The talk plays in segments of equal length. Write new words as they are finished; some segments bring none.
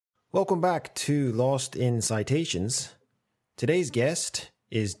Welcome back to Lost in Citations. Today's guest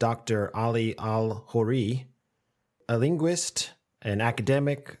is Dr. Ali Al-Houri, a linguist, an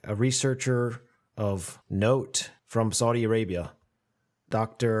academic, a researcher of note from Saudi Arabia.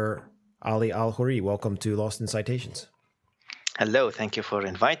 Dr. Ali Al-Houri, welcome to Lost in Citations. Hello, thank you for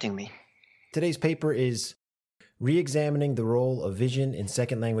inviting me. Today's paper is Re-examining the Role of Vision in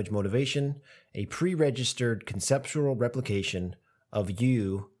Second Language Motivation, a pre-registered conceptual replication of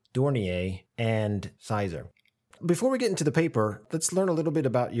You, Dornier, and Sizer. Before we get into the paper, let's learn a little bit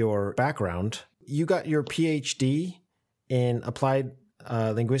about your background. You got your PhD in applied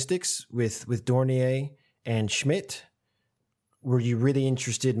linguistics with Dornier and Schmidt. Were you really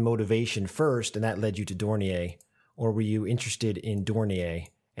interested in motivation first, and that led you to Dornier? Or were you interested in Dornier,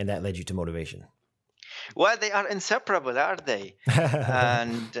 and that led you to motivation? Well, they are inseparable, aren't they?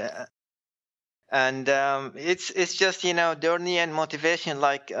 And it's just, Dornier and motivation,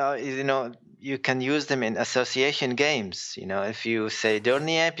 you can use them in association games. If you say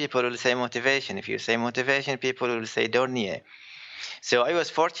Dornier, people will say motivation. If you say motivation, people will say Dornier. So I was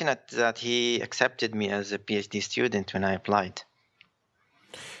fortunate that he accepted me as a PhD student when I applied.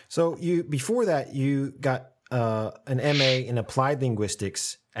 So before that, you got an MA in applied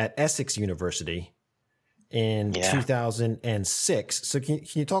linguistics at Essex University in 2006. So can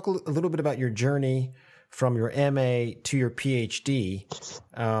you talk a little bit about your journey from your MA to your PhD?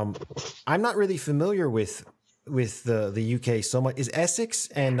 I'm not really familiar with the UK so much. Is Essex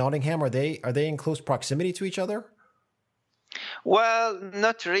and Nottingham, are they in close proximity to each other? Well,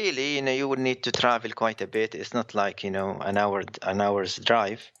 not really. You would need to travel quite a bit. It's not like, an hour's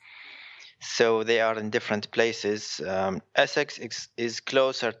drive. So they are in different places. Essex is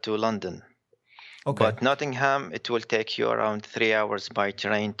closer to London. Okay. But Nottingham, it will take you around 3 hours by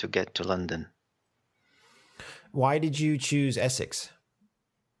train to get to London. Why did you choose Essex?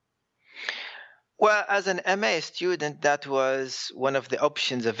 Well, as an MA student, that was one of the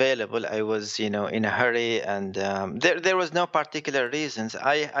options available. I was, in a hurry, and there was no particular reasons.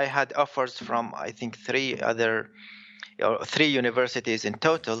 I had offers from, I think, three universities in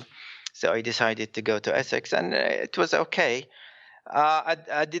total. So I decided to go to Essex, and it was okay.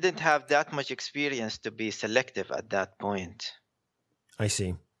 I didn't have that much experience to be selective at that point. I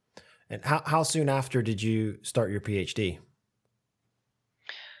see. And how soon after did you start your PhD?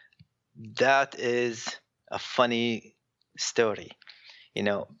 That is a funny story.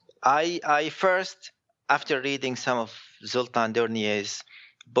 I first, after reading some of Zoltan Dornier's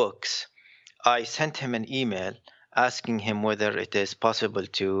books, I sent him an email asking him whether it is possible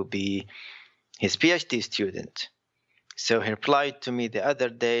to be his PhD student. So he replied to me the other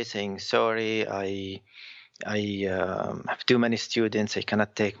day saying, sorry, I have too many students. I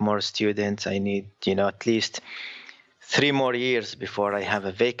cannot take more students. I need, at least 3 more years before I have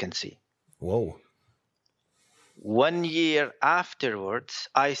a vacancy. Whoa. 1 year afterwards,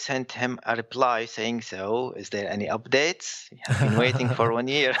 I sent him a reply saying, so is there any updates? I've been waiting for 1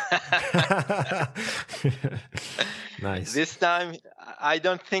 year. Nice. This time, I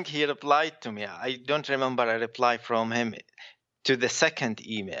don't think he replied to me. I don't remember a reply from him to the second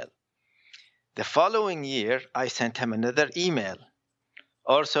email. The following year, I sent him another email,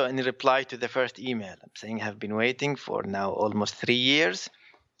 also in reply to the first email. I'm saying I've been waiting for now almost 3 years.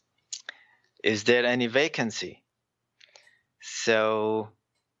 Is there any vacancy? So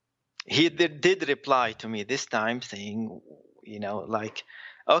he did reply to me this time saying,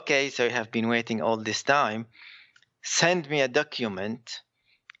 okay, so you have been waiting all this time. Send me a document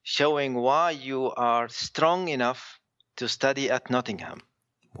showing why you are strong enough to study at Nottingham.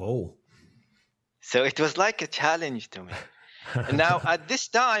 Whoa. So it was like a challenge to me. Now, at this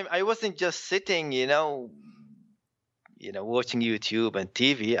time, I wasn't just sitting, watching YouTube and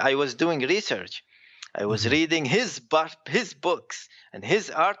TV. I was doing research. I was reading his books and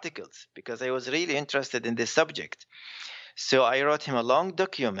his articles because I was really interested in this subject. So I wrote him a long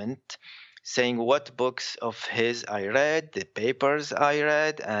document saying what books of his I read, the papers I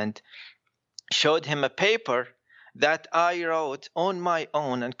read, and showed him a paper that I wrote on my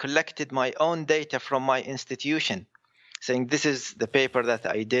own and collected my own data from my institution, saying this is the paper that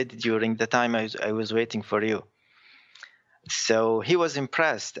I did during the time I was waiting for you. So he was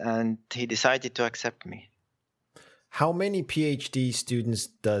impressed and he decided to accept me. How many PhD students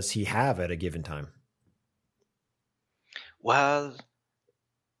does he have at a given time? Well,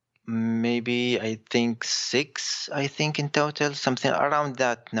 maybe I think 6, in total, something around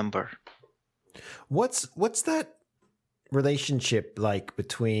that number. What's that relationship like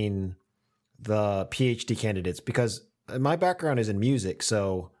between the PhD candidates? Because my background is in music,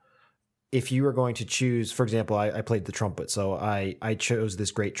 so if you were going to choose, for example, I played the trumpet, so I chose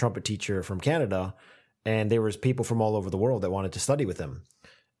this great trumpet teacher from Canada, and there was people from all over the world that wanted to study with him.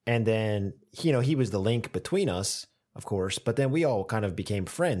 And then, he was the link between us, of course, but then we all kind of became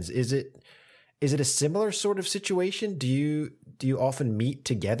friends. Is it a similar sort of situation? Do you often meet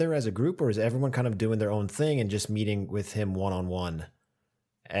together as a group, or is everyone kind of doing their own thing and just meeting with him one-on-one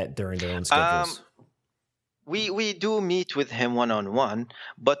during their own schedules? We do meet with him one-on-one,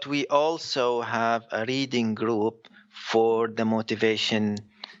 but we also have a reading group for the motivation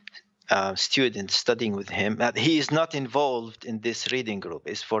students studying with him. He is not involved in this reading group.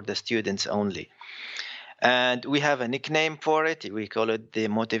 It's for the students only. And we have a nickname for it. We call it the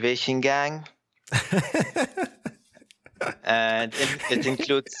Motivation Gang. And it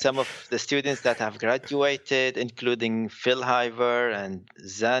includes some of the students that have graduated, including Phil Hiver and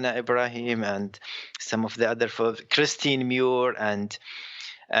Zana Ibrahim and some of the other folks, Christine Muir and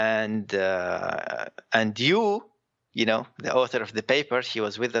you, the author of the paper. She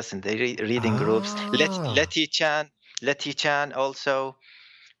was with us in the reading groups. Letty Chan also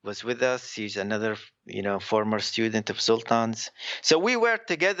was with us. She's another, former student of Sultan's. So we were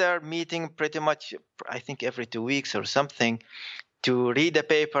together meeting pretty much, I think, every 2 weeks or something to read a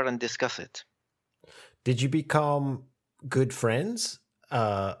paper and discuss it. Did you become good friends?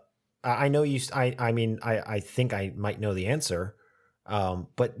 I know you. I think I might know the answer.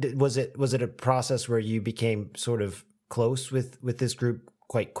 But was it a process where you became sort of close with this group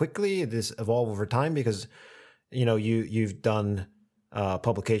quite quickly? Did this evolve over time? Because you've done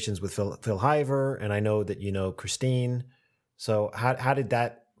publications with Phil Hiver, and I know that Christine. So how did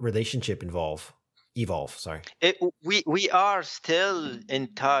that relationship evolve? Sorry. We are still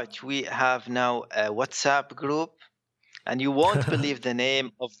in touch. We have now a WhatsApp group, and you won't believe the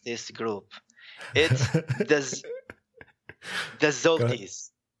name of this group. It's the Zoltis.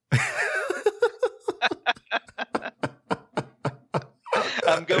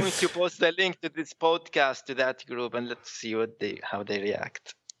 I'm going to post the link to this podcast to that group, and let's see how they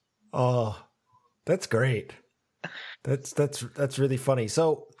react. Oh, that's great. That's really funny.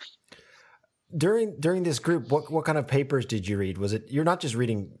 So during this group, what kind of papers did you read? Was it, you're not just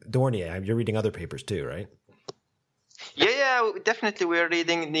reading Dornier, you're reading other papers too, right? Yeah, definitely. We're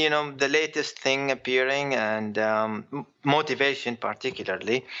reading, the latest thing appearing, and motivation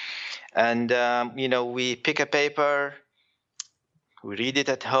particularly. And, we pick a paper, we read it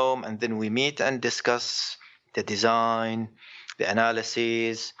at home, and then we meet and discuss the design, the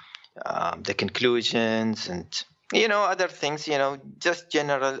analysis, the conclusions, and, other things, just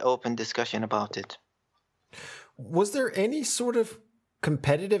general open discussion about it. Was there any sort of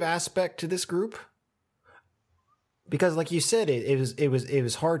competitive aspect to this group? Because, like you said, it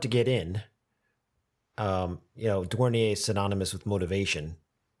was hard to get in. Dornier is synonymous with motivation.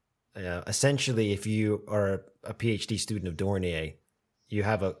 Essentially, if you are a PhD student of Dornier, you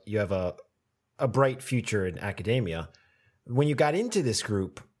have a bright future in academia. When you got into this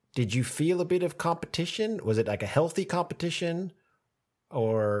group, did you feel a bit of competition? Was it like a healthy competition,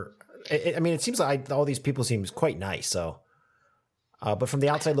 or it seems like all these people seem quite nice. So. But from the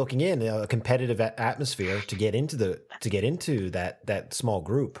outside looking in, a competitive atmosphere to get into that small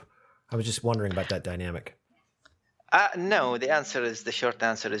group. I was just wondering about that dynamic. No, the short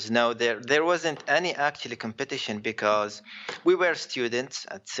answer is no. There wasn't any actually competition because we were students,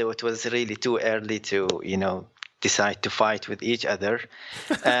 so it was really too early to decide to fight with each other,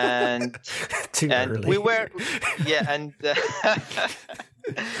 and early. We were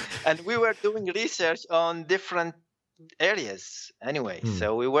and we were doing research on different areas anyway.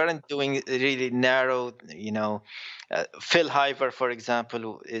 So we weren't doing really narrow, Phil Hiver, for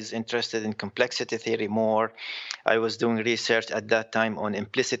example, is interested in complexity theory more. I was doing research at that time on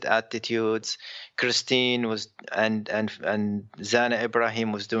implicit attitudes. Christine was and Zana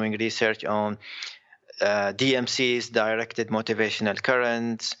Ibrahim was doing research on DMCs, directed motivational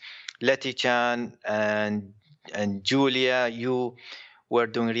currents. Letty Chan and Julia, you were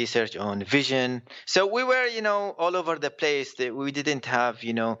doing research on vision. So we were, all over the place. We didn't have,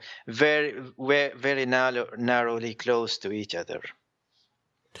 very, very narrowly close to each other.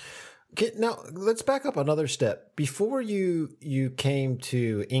 Okay, now let's back up another step. Before you came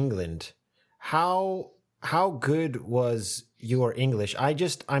to England, how good was your English?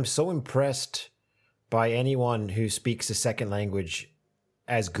 I'm so impressed by anyone who speaks a second language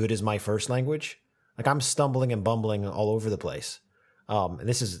as good as my first language. Like, I'm stumbling and bumbling all over the place. And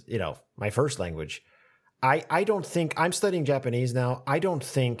this is, my first language. I don't think, I'm studying Japanese now. I don't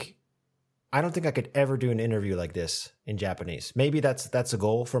think I could ever do an interview like this in Japanese. Maybe that's a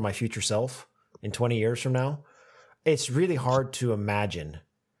goal for my future self in 20 years from now. It's really hard to imagine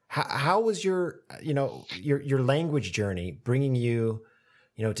how was your, your language journey bringing you,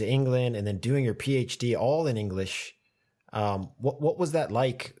 to England and then doing your PhD all in English? What was that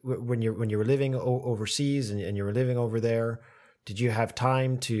like when you were living overseas and you were living over there? Did you have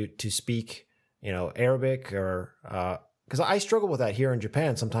time to speak, Arabic or, because I struggle with that here in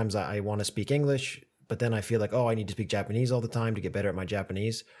Japan. Sometimes I want to speak English, but then I feel like, oh, I need to speak Japanese all the time to get better at my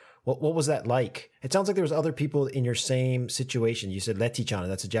Japanese. What was that like? It sounds like there was other people in your same situation. You said Leti-chan,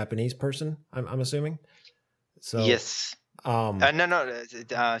 that's a Japanese person, I'm assuming. So yes.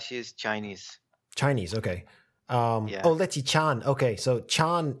 She's Chinese. Chinese, okay. Yeah. Oh, Leti-chan. Okay, so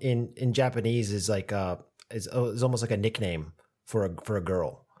chan in Japanese is like is almost like a nickname for a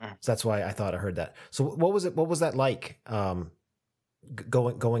girl. So that's why I thought I heard that. So what was that like?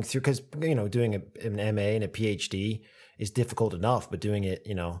 Going through, because doing an MA and a PhD is difficult enough, but doing it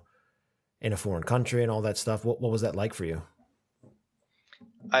in a foreign country and all that stuff, what was that like for you?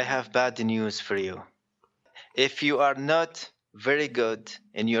 I have bad news for you. If you are not very good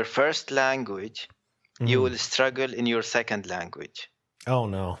in your first language, you will struggle in your second language. Oh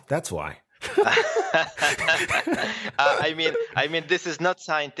no, that's why. I mean, this is not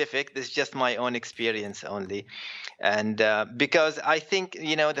scientific. This is just my own experience only. And because I think,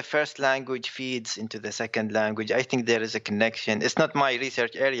 the first language feeds into the second language. I think there is a connection. It's not my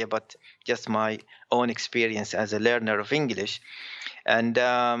research area, but just my own experience as a learner of English. And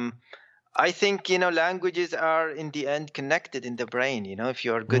I think, languages are in the end connected in the brain. If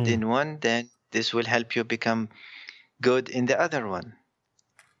you are good in one, then this will help you become good in the other one.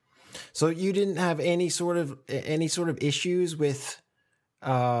 So you didn't have any sort of issues with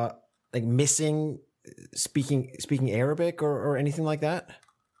like missing speaking Arabic or anything like that,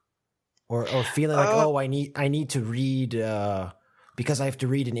 or feeling like I need to read because I have to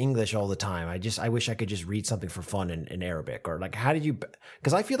read in English all the time. I wish I could just read something for fun in Arabic, or like how did you?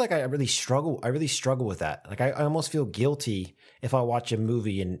 Because I feel like I really struggle with that. Like I almost feel guilty if I watch a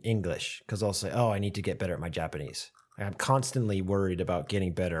movie in English because I'll say, oh, I need to get better at my Japanese. I'm constantly worried about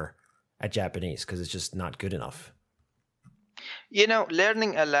getting better at Japanese because it's just not good enough.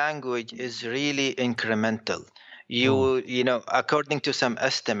 Learning a language is really incremental. According to some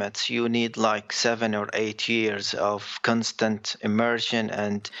estimates, you need like 7 or 8 years of constant immersion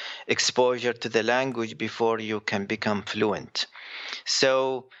and exposure to the language before you can become fluent.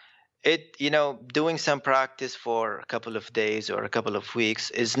 So doing some practice for a couple of days or a couple of weeks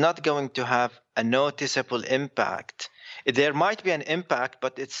is not going to have a noticeable impact. There might be an impact,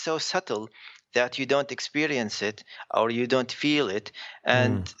 but it's so subtle that you don't experience it or you don't feel it.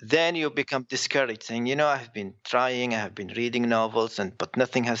 And then you become discouraged saying, I've been trying, I have been reading novels, but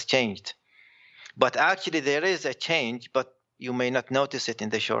nothing has changed. But actually there is a change, but you may not notice it in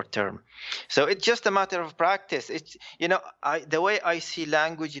the short term. So it's just a matter of practice. It's, the way I see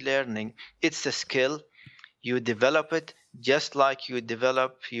language learning, it's a skill. You develop it just like you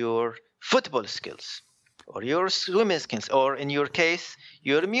develop your football skills or your swimming skills, or in your case,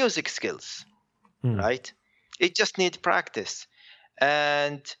 your music skills, right? It just needs practice.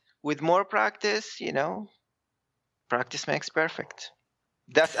 And with more practice, practice makes perfect.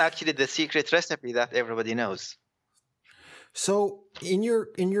 That's actually the secret recipe that everybody knows. So in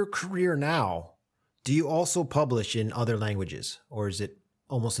your career now, do you also publish in other languages, or is it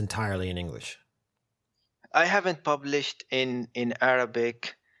almost entirely in English? I haven't published in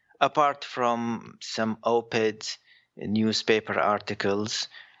Arabic, apart from some op-eds, newspaper articles.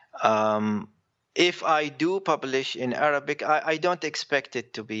 If I do publish in Arabic, I don't expect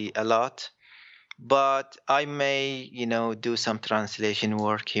it to be a lot, but I may, do some translation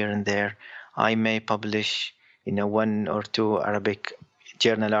work here and there. I may publish, 1 or 2 Arabic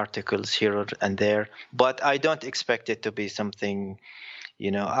journal articles here and there, but I don't expect it to be something,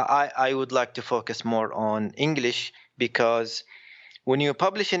 I would like to focus more on English, because when you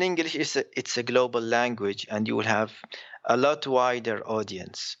publish in English, it's a global language and you will have a lot wider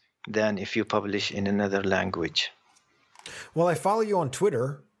audience than if you publish in another language. Well, I follow you on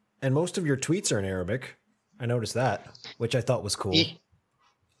Twitter, and most of your tweets are in Arabic. I noticed that, which I thought was cool.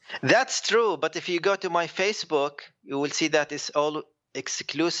 That's true, but if you go to my Facebook, you will see that it's all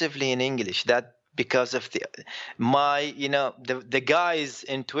exclusively in English. That because of the guys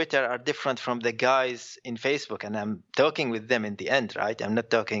in Twitter are different from the guys in Facebook, and I'm talking with them in the end, right? I'm not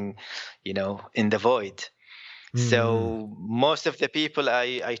talking, in the void. So most of the people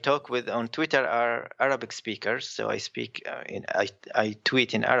I talk with on Twitter are Arabic speakers. So I speak I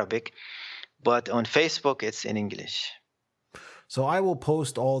tweet in Arabic, but on Facebook it's in English. So I will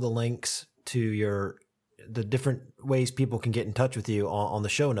post all the links to the different ways people can get in touch with you on the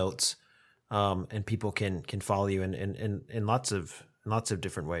show notes, and people can follow you in lots of in lots of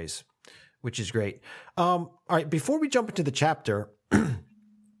different ways, which is great. All right, before we jump into the chapter,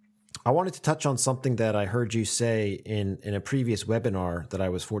 I wanted to touch on something that I heard you say in a previous webinar that I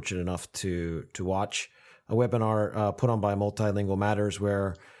was fortunate enough to watch, a webinar put on by Multilingual Matters,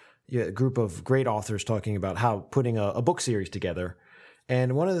 where a group of great authors talking about how putting a book series together.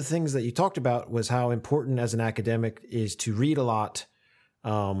 And one of the things that you talked about was how important as an academic is to read a lot,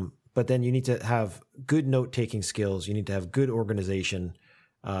 but then you need to have good note-taking skills. You need to have good organization,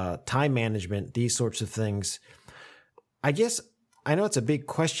 time management, these sorts of things. I guess I know it's a big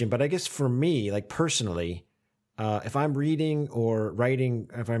question, but I guess for me, like personally, if I'm reading or writing,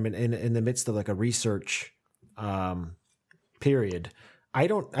 if I'm in the midst of like a research period, I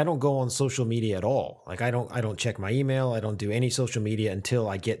don't go on social media at all. Like I don't check my email. I don't do any social media until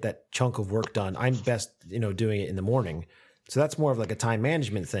I get that chunk of work done. I'm best, doing it in the morning. So that's more of like a time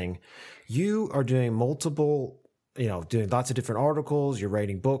management thing. You are doing multiple, doing lots of different articles. You're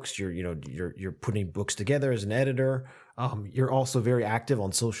writing books. You're putting books together as an editor. You're also very active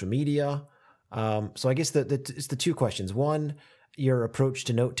on social media. So I guess it's the two questions. One, your approach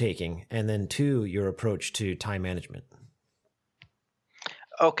to note taking, and then two, your approach to time management.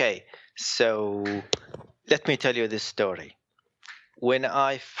 Okay, so let me tell you this story. When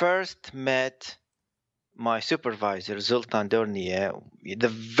I first met my supervisor, Zoltan Dornier, the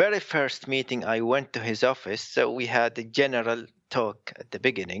very first meeting I went to his office, so we had a general talk at the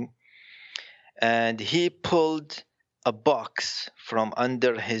beginning, and he pulled a box from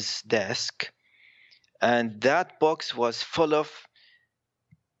under his desk, and that box was full of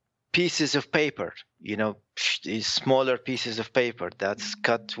pieces of paper, these smaller pieces of paper that's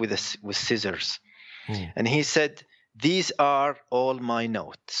cut with scissors. And he said, "These are all my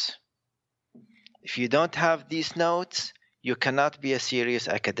notes. If you don't have these notes, you cannot be a serious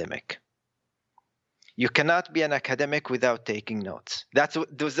academic. You cannot be an academic without taking notes." That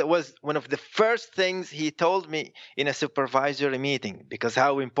was one of the first things he told me in a supervisory meeting, because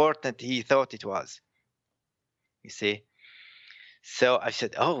how important he thought it was. You see? So I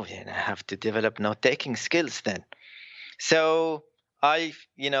said, oh, I have to develop note-taking skills then. So I,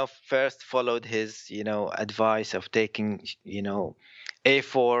 first followed his, advice of taking,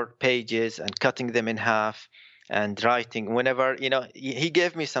 A4 pages and cutting them in half and writing whenever, he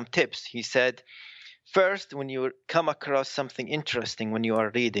gave me some tips. He said, first, when you come across something interesting when you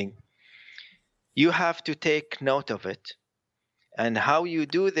are reading, you have to take note of it. And how you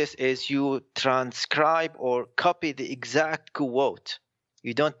do this is you transcribe or copy the exact quote.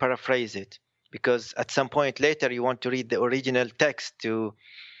 You don't paraphrase it, because at some point later you want to read the original text to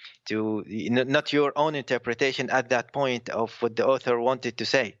not your own interpretation at that point of what the author wanted to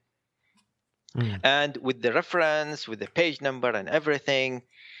say. And with the reference, with the page number and everything.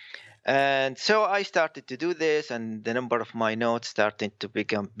 And so I started to do this, and the number of my notes started to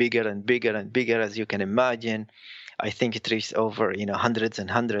become bigger and bigger and bigger, as you can imagine. I think it reached over, hundreds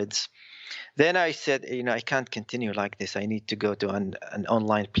and hundreds. Then I said, I can't continue like this. I need to go to an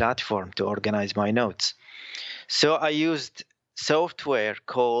online platform to organize my notes. So I used software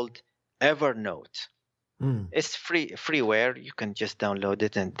called Evernote. It's freeware. You can just download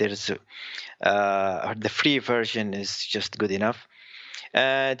it, and there's the free version is just good enough.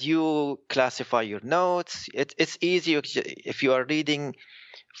 And you classify your notes. It's easy. If you are reading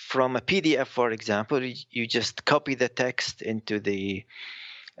from a PDF, for example, you just copy the text into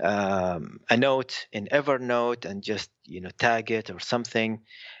a note in Evernote and just tag it or something,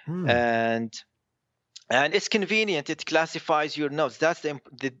 and it's convenient. It classifies your notes. That's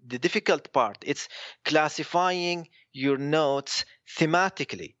the difficult part. It's classifying your notes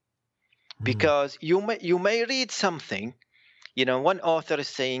thematically, because you may read something. One author is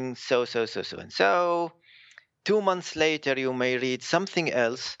saying so and so. 2 months later, you may read something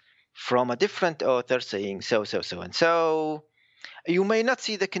else from a different author saying so and so. You may not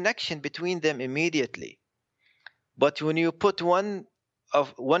see the connection between them immediately. But when you put one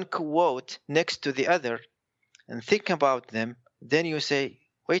quote next to the other and think about them, then you say,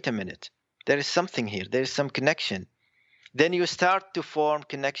 wait a minute, there is something here. There is some connection. Then you start to form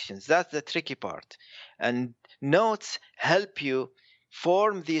connections. That's the tricky part. And notes help you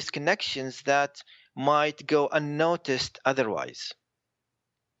form these connections that might go unnoticed otherwise.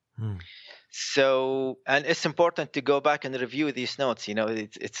 So, and it's important to go back and review these notes.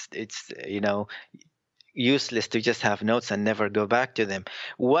 It's useless to just have notes and never go back to them.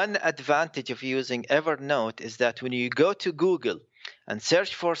 One advantage of using Evernote is that when you go to Google and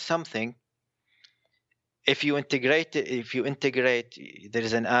search for something, if you integrate, there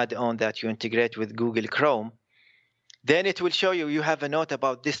is an add-on that you integrate with Google Chrome, then it will show you have a note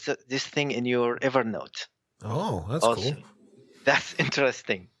about this thing in your Evernote. Oh, that's also cool. That's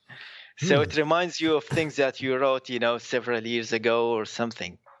interesting. So it reminds you of things that you wrote, several years ago or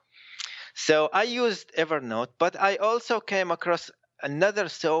something. So I used Evernote, but I also came across another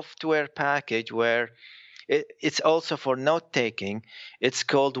software package where it's also for note taking. It's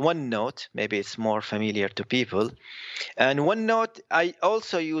called OneNote. Maybe it's more familiar to people. And OneNote, I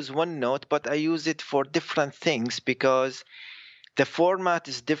also use OneNote, but I use it for different things because the format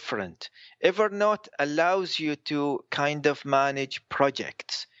is different. Evernote allows you to kind of manage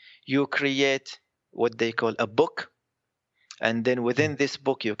projects. You create what they call a book, and then within this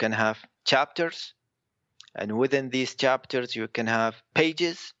book you can have chapters, and within these chapters you can have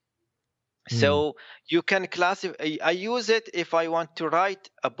pages. So you can classify. I use it if I want to write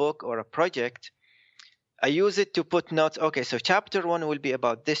a book or a project. I use it to put notes. Okay, so chapter 1 will be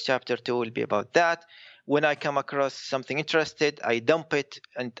about this, chapter 2 will be about that. When I come across something interested, I dump it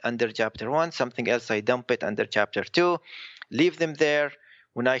under chapter 1. Something else, I dump it under chapter 2. Leave them there.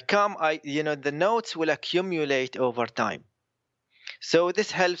 When I come, the notes will accumulate over time. So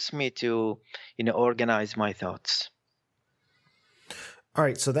this helps me to, organize my thoughts. All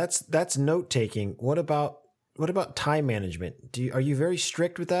right, so that's note taking. What about time management? Are you very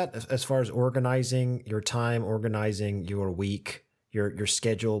strict with that as far as organizing your time, organizing your week, your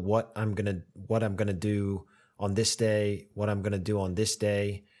schedule, what I'm gonna do on this day, what I'm gonna do on this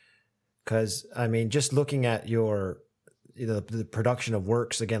day? Because I mean, just looking at your the production of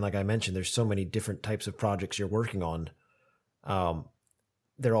works again, like I mentioned, there's so many different types of projects you're working on.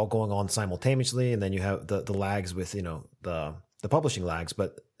 They're all going on simultaneously, and then you have the lags with the publishing lags,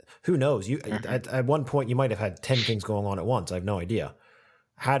 but who knows? At one point you might have had 10 things going on at once. I have no idea.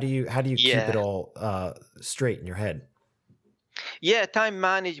 How do you keep it all straight in your head? Yeah, time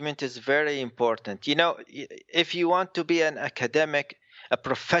management is very important. If you want to be an academic, a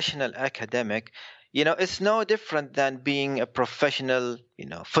professional academic, it's no different than being a professional,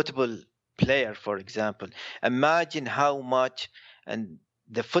 football player, for example. Imagine how much and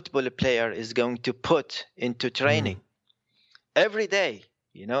the football player is going to put into training. Every day,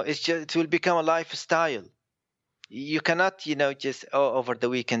 it will become a lifestyle. You cannot, just over the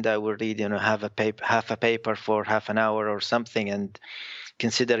weekend I will read, half a paper for half an hour or something and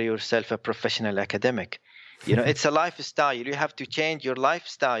consider yourself a professional academic. It's a lifestyle. You have to change your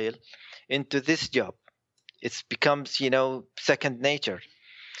lifestyle into this job. It becomes, second nature.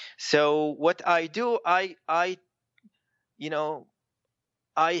 So what I do, I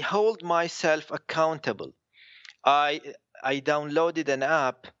hold myself accountable. I downloaded an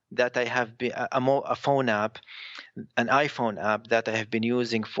app that I have been a phone app, an iPhone app that I have been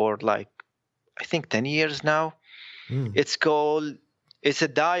using for I think 10 years now. It's a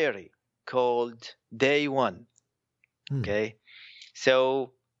diary called Day One. Okay.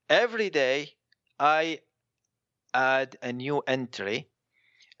 So every day I add a new entry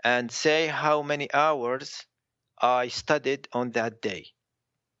and say how many hours I studied on that day.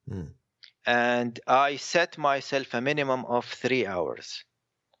 And I set myself a minimum of 3 hours.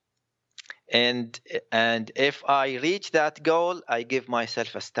 And if I reach that goal, I give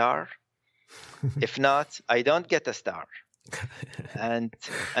myself a star. If not, I don't get a star.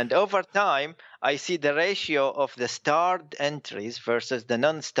 And over time, I see the ratio of the starred entries versus the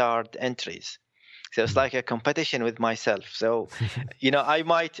non-starred entries. So it's like a competition with myself. So, I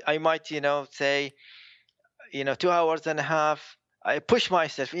might say, 2 hours and a half. I push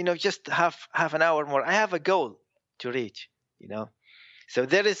myself, just half an hour more. I have a goal to reach, So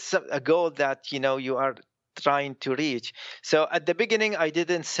there is a goal that, you are trying to reach. So at the beginning, I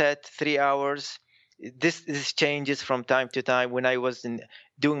didn't set 3 hours. This changes from time to time. When I was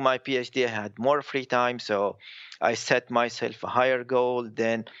doing my PhD, I had more free time. So I set myself a higher goal.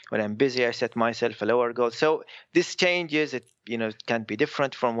 Then when I'm busy, I set myself a lower goal. So this changes. It, can be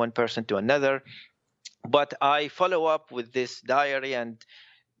different from one person to another. But I follow up with this diary and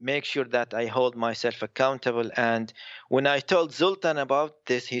make sure that I hold myself accountable. And when I told Zoltan about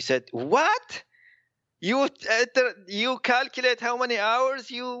this, he said, "What? You calculate how many hours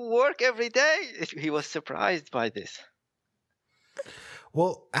you work every day?" He was surprised by this.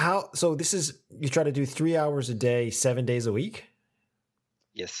 Well, so this is, you try to do 3 hours a day, 7 days a week?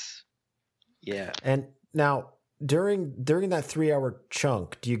 Yes. Yeah. And now, during that 3 hour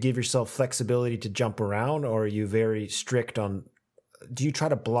chunk, do you give yourself flexibility to jump around, or are you very strict on, do you try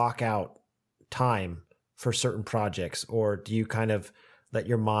to block out time for certain projects, or do you kind of let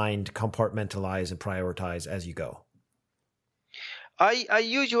your mind compartmentalize and prioritize as you go? I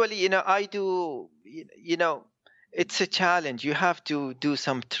usually, I do, it's a challenge. You have to do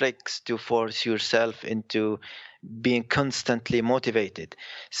some tricks to force yourself into being constantly motivated.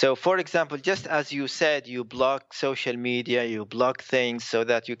 So, for example, just as you said, you block social media, you block things so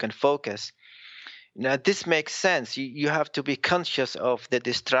that you can focus. Now, this makes sense. You have to be conscious of the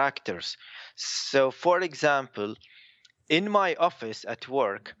distractors. So, for example, in my office at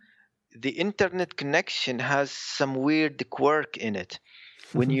work, the internet connection has some weird quirk in it.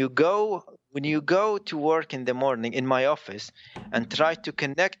 When you go to work in the morning in my office and try to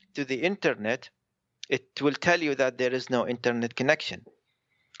connect to the internet, it will tell you that there is no internet connection.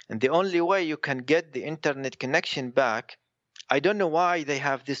 And the only way you can get the internet connection back, I don't know why they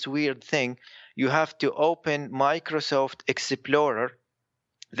have this weird thing. You have to open Microsoft Explorer,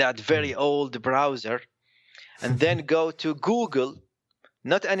 that very old browser, and then go to Google,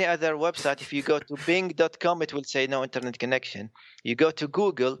 not any other website. If you go to bing.com, it will say no internet connection. You go to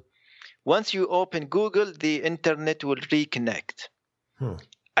Google. Once you open Google, the internet will reconnect.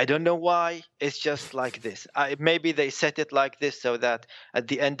 I don't know why. It's just like this. Maybe they set it like this so that at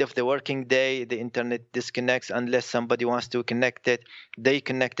the end of the working day, the internet disconnects unless somebody wants to connect it. They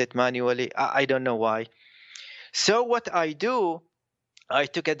connect it manually. I don't know why. So what I do, I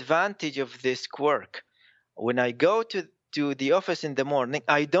took advantage of this quirk. When I go to the office in the morning,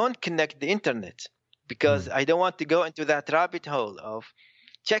 I don't connect the internet because I don't want to go into that rabbit hole of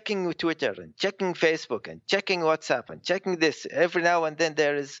checking Twitter and checking Facebook and checking WhatsApp and checking this. Every now and then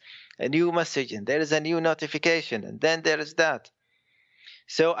there is a new message and there is a new notification and then there is that.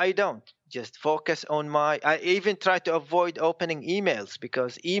 So I don't just focus on I even try to avoid opening emails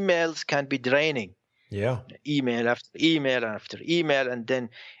because emails can be draining. Yeah. Email after email after email, and then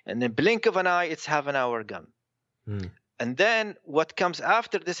in the blink of an eye, it's half an hour gone. And then what comes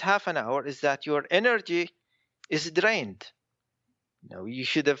after this half an hour is that your energy is drained. You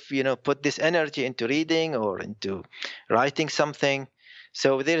should have, put this energy into reading or into writing something.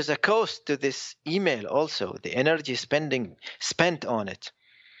 So there is a cost to this email also, the energy spent on it.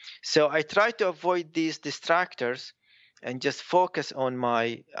 So I try to avoid these distractors and just focus on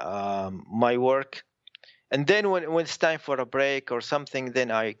my work. And then when it's time for a break or something, then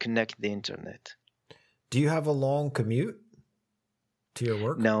I connect the internet. Do you have a long commute to your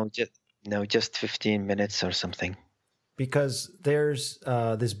work? No, just 15 minutes or something. Because there's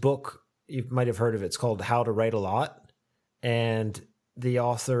this book, you might have heard of it. It's called How to Write a Lot. And the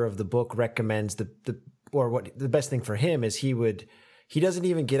author of the book recommends the best thing for him is he doesn't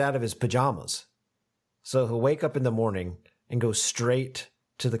even get out of his pajamas. So he'll wake up in the morning and go straight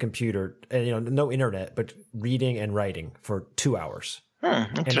to the computer and, no internet, but reading and writing for 2 hours.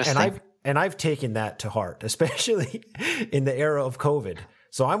 Interesting. And I've taken that to heart, especially in the era of COVID.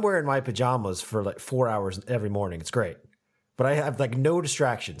 So I'm wearing my pajamas for like 4 hours every morning. It's great. But I have like no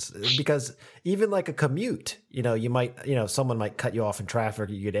distractions because even like a commute, you might, someone might cut you off in traffic.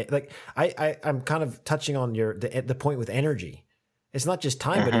 You get like, I'm kind of touching on the point with energy. It's not just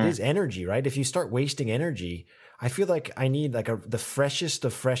time, but it is energy, right? If you start wasting energy, I feel like I need like the freshest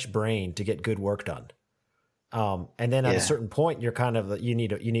of fresh brain to get good work done. And then at a certain point, you're kind of, you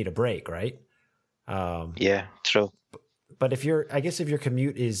need a break, right? Yeah, true. But if your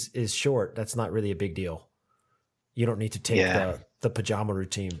commute is short, that's not really a big deal. You don't need to take the pajama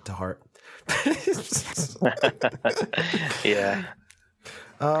routine to heart. Yeah.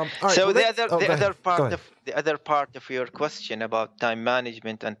 All right, so the other part of your question about time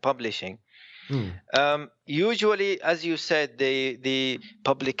management and publishing. Usually, as you said, the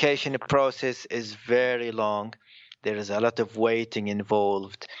publication process is very long. There is a lot of waiting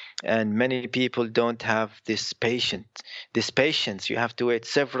involved, and many people don't have this patience. You have to wait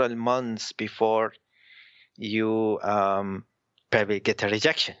several months before you probably get a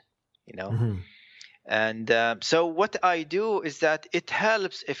rejection, And so what I do is that it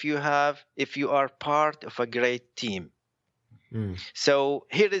helps if you are part of a great team. So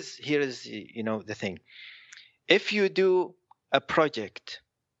here is the thing. If you do a project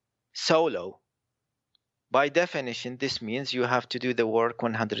solo, by definition, this means you have to do the work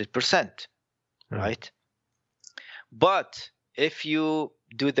 100%, right? But if you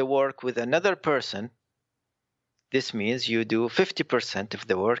do the work with another person, this means you do 50% of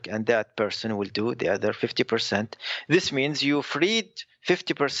the work and that person will do the other 50%. This means you freed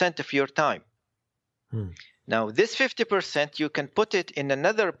 50% of your time. Now, this 50%, you can put it in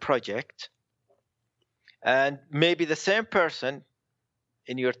another project, and maybe the same person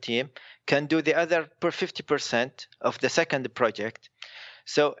in your team can do the other 50% of the second project.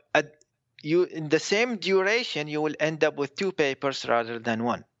 So in the same duration, you will end up with 2 papers rather than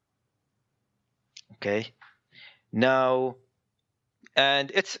 1. Okay. Now,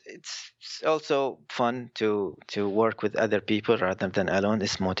 And it's also fun to work with other people rather than alone.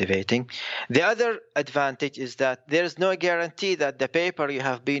 It's motivating. The other advantage is that there's no guarantee that the paper you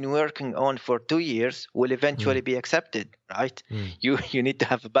have been working on for 2 years will eventually be accepted, right? You need to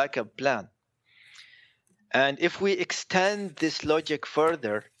have a backup plan. And if we extend this logic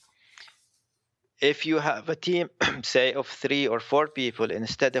further, if you have a team say of 3 or 4 people,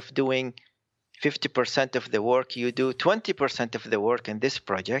 instead of doing 50% of the work, you do 20% of the work in this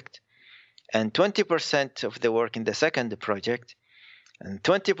project, and 20% of the work in the second project, and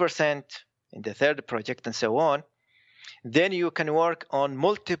 20% in the third project, and so on. Then you can work on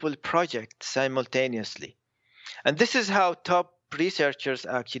multiple projects simultaneously. And this is how top researchers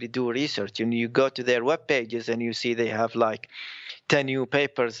actually do research. And you go to their web pages and you see they have like 10 new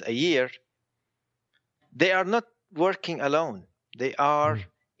papers a year. They are not working alone. They are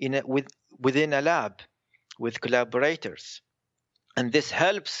within a lab with collaborators. And this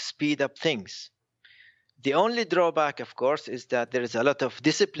helps speed up things. The only drawback, of course, is that there is a lot of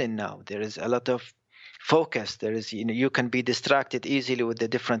discipline now. There is a lot of focus. There is, you can be distracted easily with the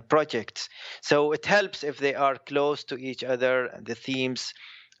different projects. So it helps if they are close to each other and the themes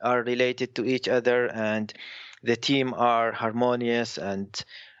are related to each other and the team are harmonious and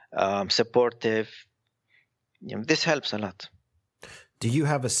supportive. This helps a lot. Do you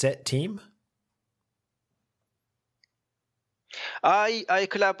have a set team? I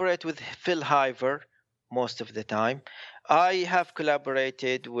collaborate with Phil Hiver most of the time. I have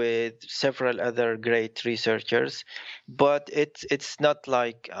collaborated with several other great researchers, but it's not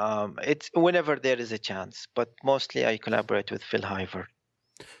like it's whenever there is a chance. But mostly I collaborate with Phil Hiver.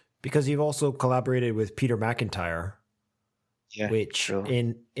 Because you've also collaborated with Peter McIntyre, which true.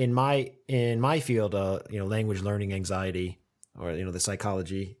 in my field, language learning anxiety, or the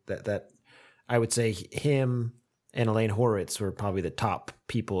psychology, that I would say him and Elaine Horowitz were probably the top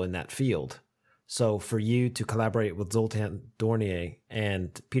people in that field. So for you to collaborate with Zoltan Dornier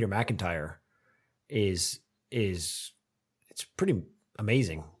and Peter McIntyre it's pretty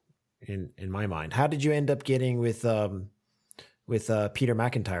amazing in my mind. How did you end up getting with Peter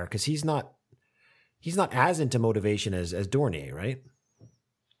McIntyre? Because he's not as into motivation as Dornier, right?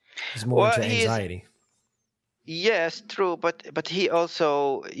 He's more into anxiety. Yes, true, but he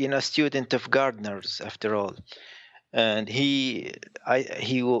also a student of Gardner's after all. And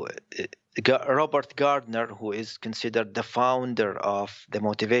Robert Gardner, who is considered the founder of the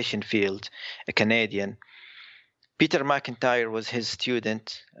motivation field, a Canadian. Peter McIntyre was his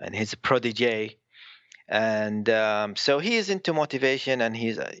student and his protege. And so he is into motivation and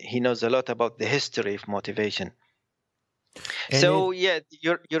he knows a lot about the history of motivation. And so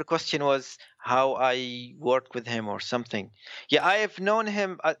your question was how I work with him or something. Yeah, I have known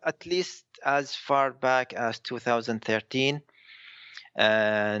him at least as far back as 2013.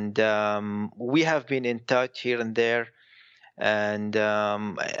 And we have been in touch here and there. And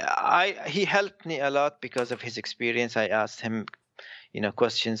he helped me a lot because of his experience. I asked him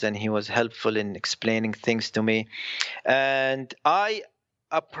questions and he was helpful in explaining things to me. And I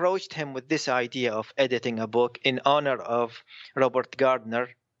approached him with this idea of editing a book in honor of Robert Gardner,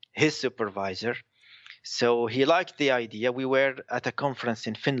 his supervisor. So he liked the idea. We were at a conference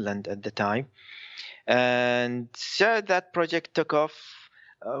in Finland at the time. And so that project took off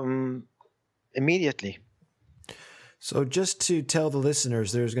immediately. So just to tell the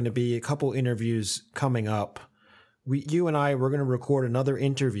listeners, there's going to be a couple interviews coming up. You and I, we're going to record another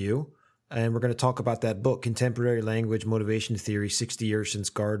interview, and we're going to talk about that book, Contemporary Language Motivation Theory, 60 Years Since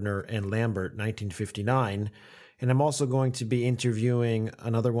Gardner and Lambert, 1959. And I'm also going to be interviewing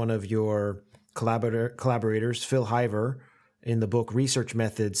another one of your collaborators, Phil Hiver, in the book Research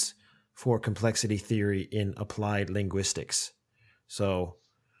Methods for Complexity Theory in Applied Linguistics. So,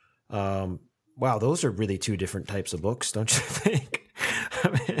 wow, those are really two different types of books, don't you think?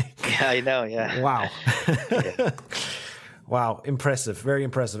 Yeah, I know, yeah. Wow. Yeah. Wow, impressive, very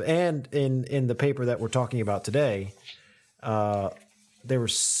impressive. And in the paper that we're talking about today, there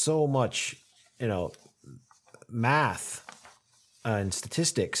was so much, math and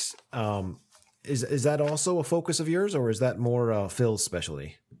statistics. Is that also a focus of yours, or is that more Phil's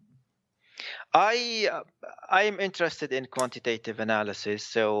specialty? I am interested in quantitative analysis,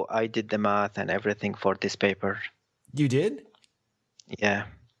 so I did the math and everything for this paper. You did? Yeah.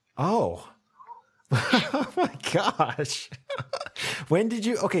 Oh. Oh my gosh. When did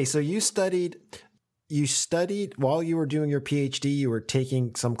you? Okay, so you studied while you were doing your PhD, you were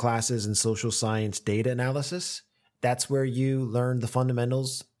taking some classes in social science data analysis. That's where you learned the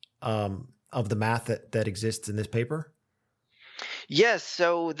fundamentals of the math that exists in this paper? Yes,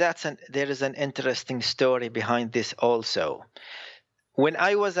 so there is an interesting story behind this also. when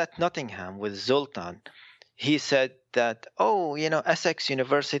I was at Nottingham with Zoltan, he said that, Essex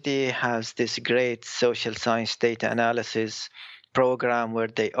University has this great social science data analysis program where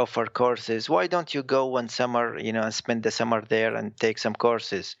they offer courses. Why don't you go one summer, and spend the summer there and take some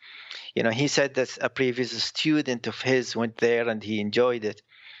courses? He said that a previous student of his went there and he enjoyed it.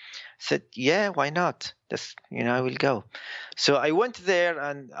 I said, yeah, why not? I will go. So I went there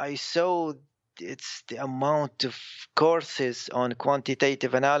and I saw it's the amount of courses on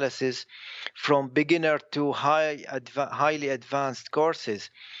quantitative analysis from beginner to highly advanced courses.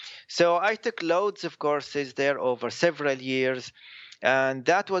 So I took loads of courses there over several years, and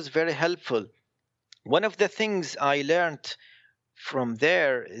that was very helpful. One of the things I learned from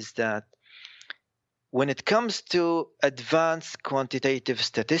there is that when it comes to advanced quantitative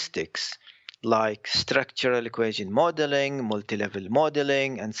statistics, like structural equation modeling, multi-level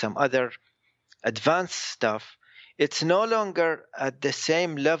modeling, and some other advanced stuff, it's no longer at the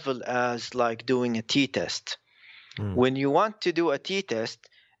same level as like doing a t-test. When you want to do a t-test,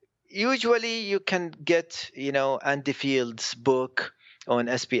 usually you can get, Andy Field's book on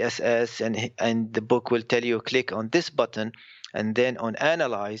SPSS, and the book will tell you click on this button and then on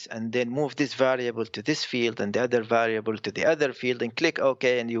analyze, and then move this variable to this field and the other variable to the other field and click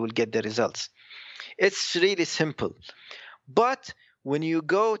OK, and you will get the results. It's really simple. But when you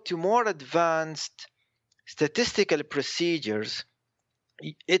go to more advanced statistical procedures,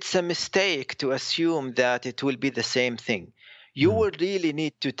 it's a mistake to assume that it will be the same thing. You will really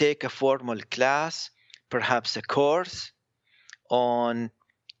need to take a formal class, perhaps a course on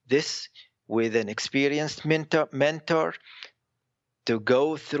this with an experienced mentor to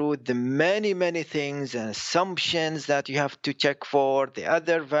go through the many, many things and assumptions that you have to check for, the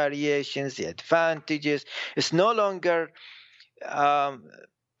other variations, the advantages. It's no longer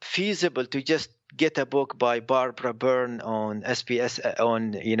feasible to just get a book by Barbara Byrne on SPS,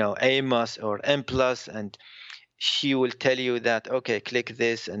 on Amos or M+, and she will tell you that, okay, click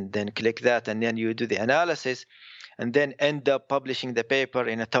this and then click that, and then you do the analysis and then end up publishing the paper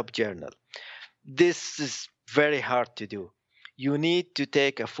in a top journal. This is very hard to do. You need to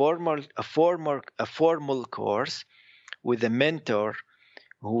take a formal course with a mentor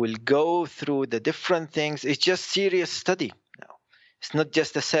who will go through the different things. It's just serious study now. It's not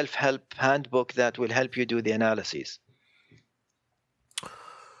just a self-help handbook that will help you do the analyses.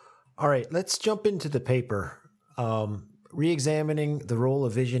 All right, let's jump into the paper. Re-examining the role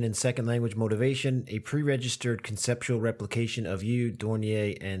of vision in second language motivation, a pre-registered conceptual replication of Yu,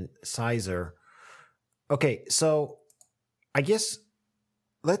 Dornier, and Sizer. Okay, so I guess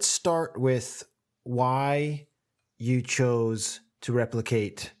let's start with why you chose to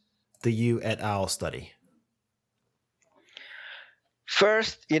replicate the Yu et al. Study.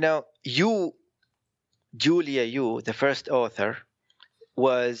 First, Julia Yu, the first author,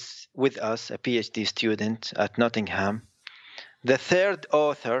 was with us, a PhD student at Nottingham. The third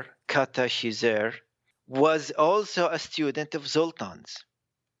author, Kata Shizer, was also a student of Zoltan's,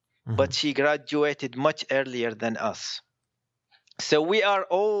 but she graduated much earlier than us. So we are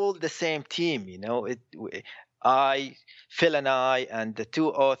all the same team, Phil and I, and the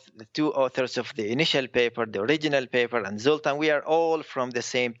two authors of the initial paper, the original paper, and Zoltan, we are all from the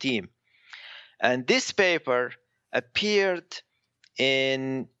same team. And this paper appeared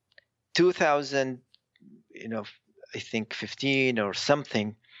in 2000, I think 15 or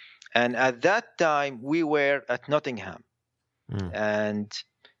something. And at that time, we were at Nottingham. And,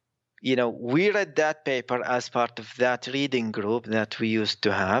 we read that paper as part of that reading group that we used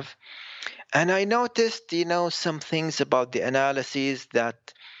to have. And I noticed, some things about the analyses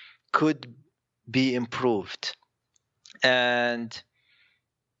that could be improved. And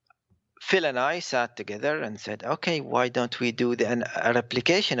Phil and I sat together and said, okay, why don't we do a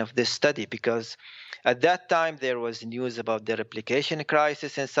replication of this study? Because at that time, there was news about the replication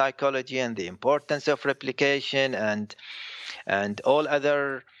crisis in psychology and the importance of replication and all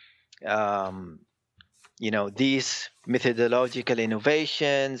other, these methodological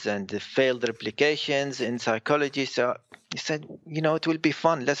innovations and the failed replications in psychology. So he said, it will be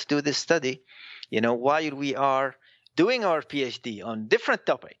fun. Let's do this study, while we are doing our PhD on different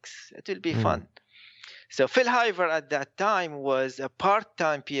topics. It will be fun. So Phil Hiver at that time was a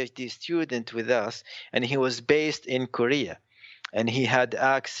part-time PhD student with us, and he was based in Korea. And he had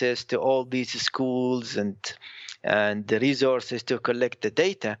access to all these schools and the resources to collect the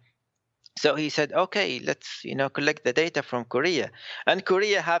data. So he said, okay, let's collect the data from Korea. And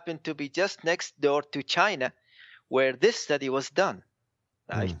Korea happened to be just next door to China, where this study was done.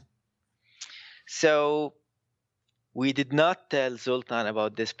 Right? So we did not tell Zoltan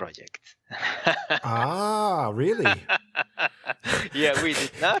about this project. Ah, really? Yeah, we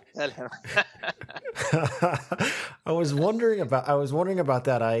did not tell him. I was wondering about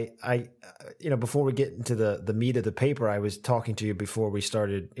that. Before we get into the meat of the paper, I was talking to you before we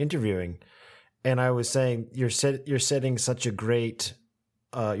started interviewing, and I was saying you're setting such a great,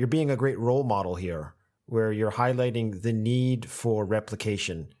 you're being a great role model here, where you're highlighting the need for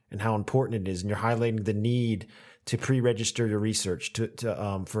replication and how important it is, and you're highlighting the need to pre-register your research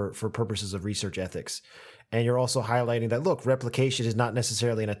for purposes of research ethics, and you're also highlighting that look, replication is not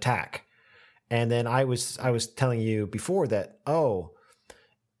necessarily an attack. And then I was telling you before that,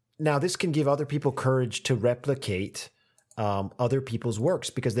 now this can give other people courage to replicate other people's works,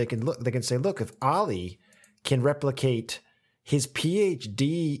 because they can say, look, if Ali can replicate his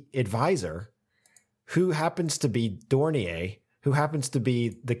PhD advisor, who happens to be Dornier, who happens to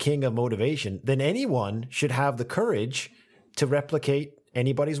be the king of motivation, then anyone should have the courage to replicate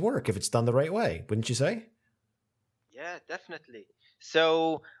anybody's work if it's done the right way. Wouldn't you say? Yeah, definitely.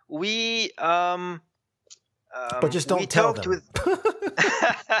 So we but just don't tell them.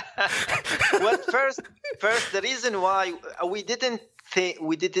 Well, first, the reason why we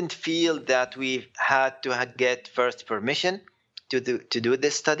didn't feel that we had to get first permission to do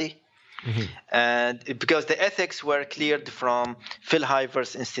this study, and because the ethics were cleared from Phil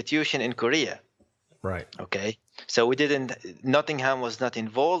Hyver's institution in Korea. Right. Okay. So Nottingham was not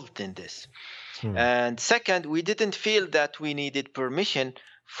involved in this. And second, we didn't feel that we needed permission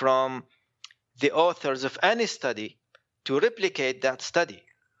from the authors of any study to replicate that study,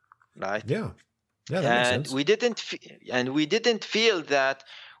 right? Yeah, that makes sense. We didn't feel that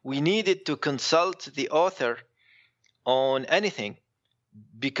we needed to consult the author on anything,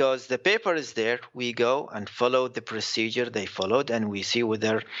 because the paper is there. We go and follow the procedure they followed, and we see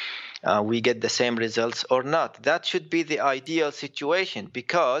whether we get the same results or not. That should be the ideal situation,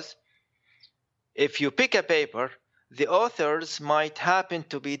 because if you pick a paper, the authors might happen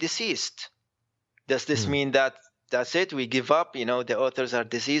to be deceased. Does this mean that that's it? We give up, the authors are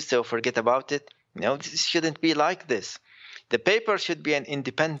deceased, so forget about it? No, this shouldn't be like this. The paper should be an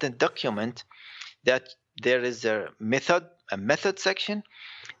independent document that there is a method section,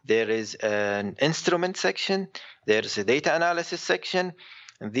 there is an instrument section, there is a data analysis section,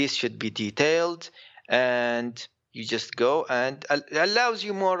 and these should be detailed, and you just go, and it allows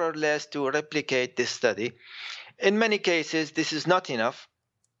you more or less to replicate this study. In many cases, this is not enough.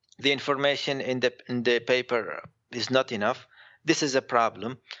 The information in the paper is not enough. This is a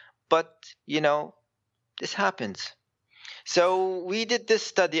problem, but this happens. So we did this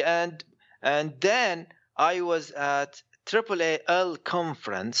study, and then I was at AAAL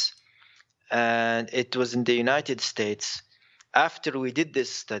conference, and it was in the United States. After we did this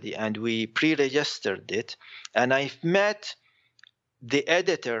study and we pre-registered it, and I met the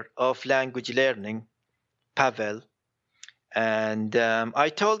editor of Language Learning, Pavel, and I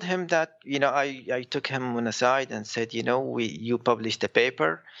told him that, I took him on a side and said, you published a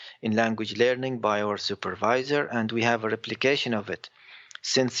paper in Language Learning by our supervisor, and we have a replication of it.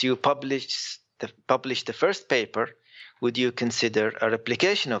 Since you published the first paper, would you consider a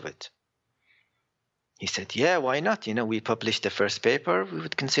replication of it? He said, yeah, why not? We published the first paper, we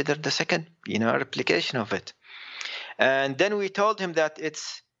would consider the second, a replication of it. And then we told him that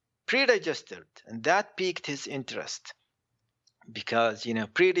it's pre-registered, and that piqued his interest, because,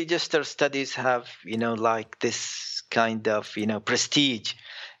 pre-registered studies have, like this kind of, prestige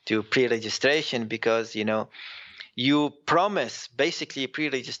to pre-registration, because, you promise, basically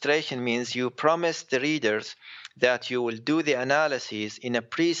pre-registration means you promise the readers that you will do the analysis in a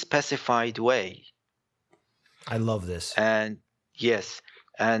pre-specified way. I love this. And yes.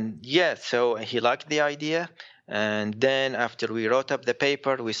 And yeah, so he liked the idea. And then after we wrote up the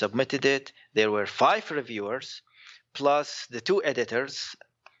paper, we submitted it. There were 5 reviewers, plus the 2 editors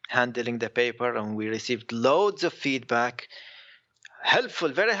handling the paper. And we received loads of feedback.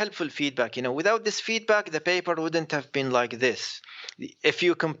 Very helpful feedback. Without this feedback, the paper wouldn't have been like this. If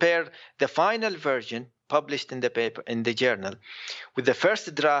you compare the final version published in the paper, in the journal, with the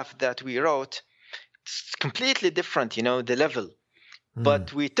first draft that we wrote, it's completely different, the level.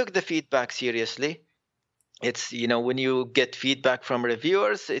 But we took the feedback seriously. It's, when you get feedback from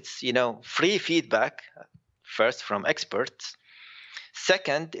reviewers, it's, free feedback, first from experts.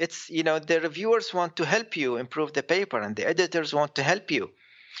 Second, it's, the reviewers want to help you improve the paper, and the editors want to help you.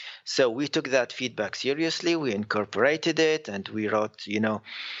 So we took that feedback seriously. We incorporated it, and we wrote,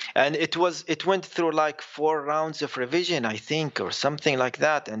 and it went through like 4 rounds of revision, I think, or something like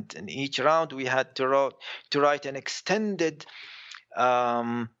that. And in each round, we had to write an extended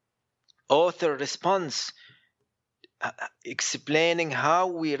author response explaining how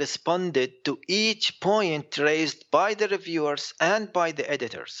we responded to each point raised by the reviewers and by the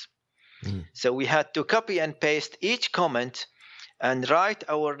editors. So we had to copy and paste each comment and write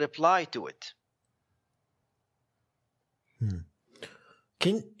our reply to it.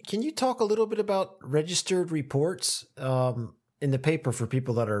 Can you talk a little bit about registered reports in the paper for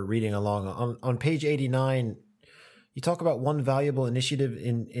people that are reading along? On page 89, you talk about one valuable initiative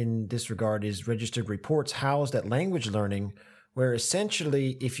in this regard is registered reports housed at Language Learning, where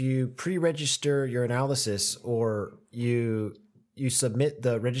essentially if you pre-register your analysis or you submit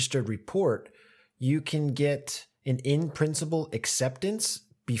the registered report, you can get an in-principle acceptance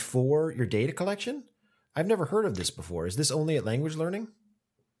before your data collection? I've never heard of this before. Is this only at Language Learning?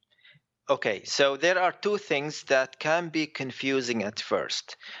 Okay, so there are two things that can be confusing at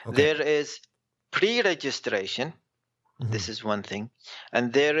first. Okay. There is pre-registration. This is one thing.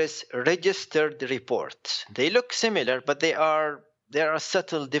 And there is registered reports. They look similar, but there are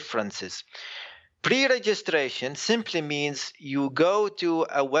subtle differences. Pre-registration simply means you go to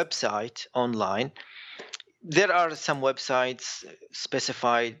a website online. There are some websites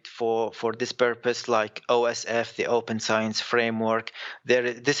specified for this purpose, like OSF, the Open Science Framework.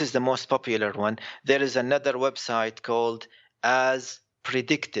 This is the most popular one. There is another website called As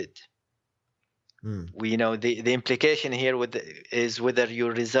Predicted. We know the implication here is whether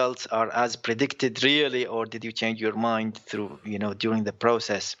your results are as predicted really, or did you change your mind through, during the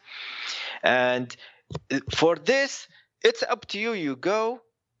process. And for this, it's up to you. You go,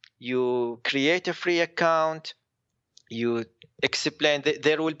 you create a free account, you explain,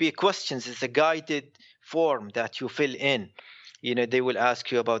 there will be questions. It's a guided form that you fill in. They will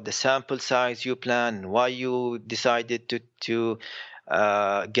ask you about the sample size you plan, why you decided to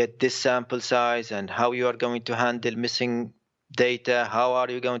get this sample size, and how you are going to handle missing data, how are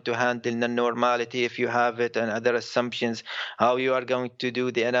you going to handle non-normality if you have it, and other assumptions, how you are going to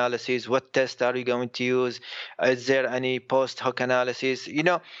do the analysis, what test are you going to use, is there any post-hoc analysis.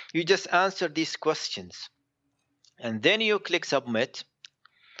 You just answer these questions, and then you click submit.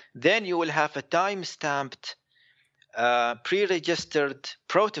 Then you will have a time-stamped pre-registered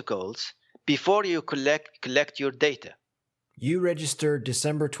protocols before you collect your data. You registered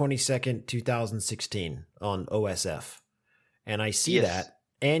December 22nd, 2016 on OSF. And I see that.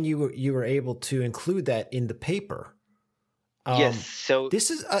 And you were able to include that in the paper. Yes. So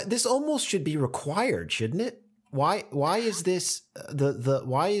this almost should be required, shouldn't it? Why is this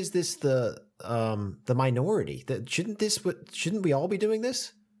the minority? Shouldn't we all be doing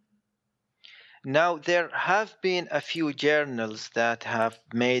this? Now, there have been a few journals that have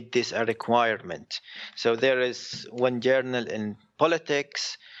made this a requirement. So there is one journal in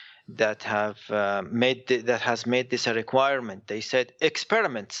politics that has made this a requirement. They said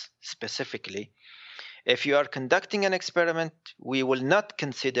experiments specifically. If you are conducting an experiment, we will not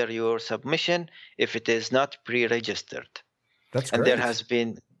consider your submission if it is not pre-registered. That's great.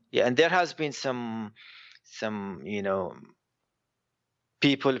 And there has been some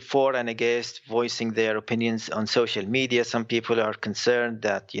people for and against voicing their opinions on social media. Some people are concerned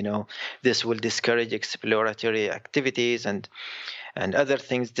that, this will discourage exploratory activities and other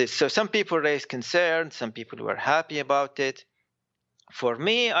things. So some people raised concern, some people were happy about it. For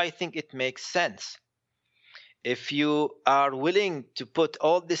me, I think it makes sense. If you are willing to put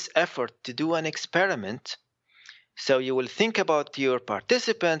all this effort to do an experiment, so you will think about your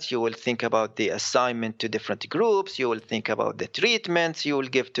participants, you will think about the assignment to different groups, you will think about the treatments you will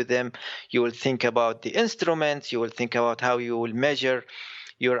give to them, you will think about the instruments, you will think about how you will measure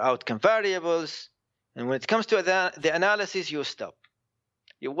your outcome variables. And when it comes to the analysis, you stop.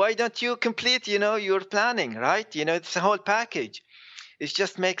 Why don't you complete, your planning, right? It's a whole package. It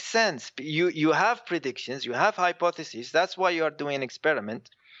just makes sense. You have predictions, you have hypotheses. That's why you are doing an experiment.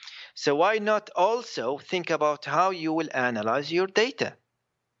 So why not also think about how you will analyze your data?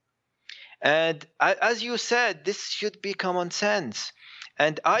 And as you said, this should be common sense.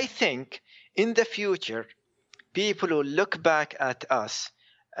 And I think in the future, people will look back at us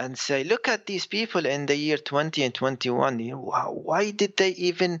and say, look at these people in the year 20 and 21.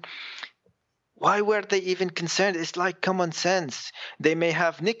 Why were they even concerned? It's like common sense. They may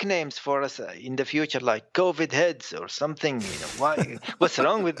have nicknames for us in the future, like COVID heads or something. Why? What's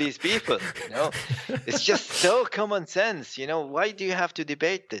wrong with these people? It's just so common sense. Why do you have to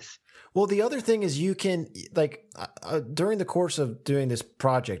debate this? Well, the other thing is you can, during the course of doing this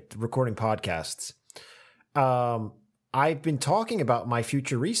project, recording podcasts, I've been talking about my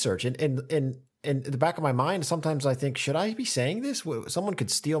future research, and in the back of my mind, sometimes I think, should I be saying this? Someone could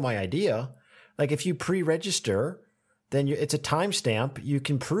steal my idea. Like if you pre-register, then it's a timestamp. You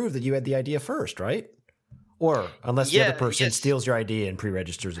can prove that you had the idea first, right? Or unless the other person yes. steals your idea and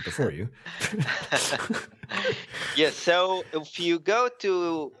pre-registers it before you. Yes, so if you go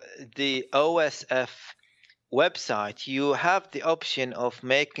to the OSF website, you have the option of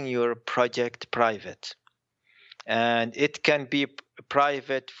making your project private. And it can be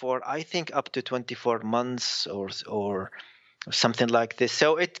private for, I think, up to 24 months or something like this.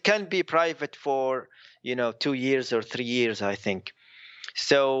 So it can be private for, 2 years or 3 years, I think.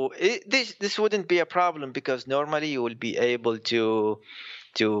 So this wouldn't be a problem, because normally you will be able to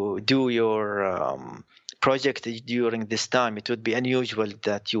do your project during this time. It would be unusual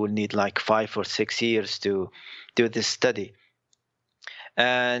that you will need like 5 or 6 years to do this study.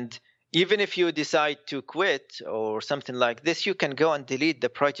 And even if you decide to quit or something like this, you can go and delete the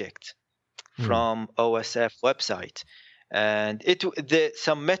project from OSF website. And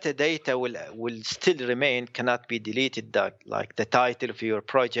some metadata will still remain, cannot be deleted, like the title of your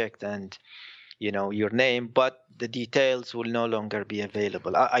project and your name, but the details will no longer be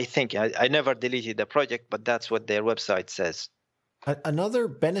available. I think I never deleted the project, but that's what their website says. Another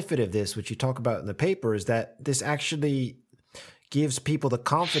benefit of this, which you talk about in the paper, is that this actually gives people the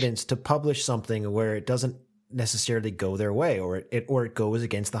confidence to publish something where it doesn't necessarily go their way, or it goes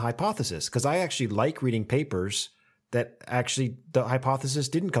against the hypothesis. Because I actually like reading papers that actually the hypothesis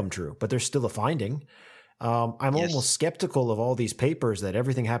didn't come true, but there's still a finding. I'm almost skeptical of all these papers that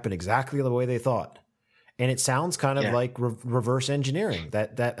everything happened exactly the way they thought. And it sounds kind of like reverse engineering,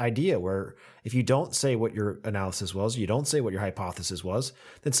 that idea where if you don't say what your analysis was, you don't say what your hypothesis was,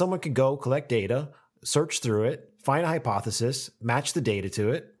 then someone could go collect data, search through it, find a hypothesis, match the data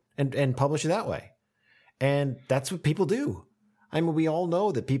to it, and publish it that way. And that's what people do. I mean, we all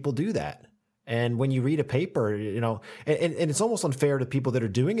know that people do that. And when you read a paper, and it's almost unfair to people that are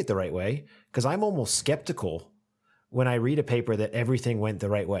doing it the right way, because I'm almost skeptical when I read a paper that everything went the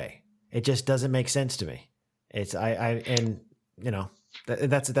right way. It just doesn't make sense to me. That's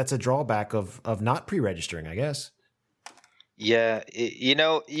a drawback of not pre-registering, I guess. Yeah,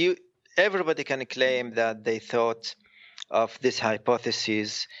 everybody can claim that they thought of this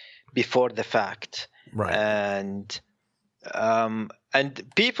hypothesis before the fact, right? And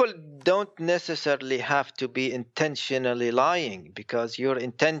people don't necessarily have to be intentionally lying, because your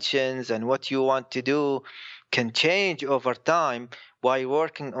intentions and what you want to do can change over time while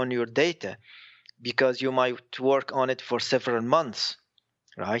working on your data, because you might work on it for several months,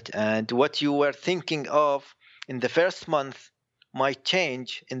 right? And what you were thinking of in the first month might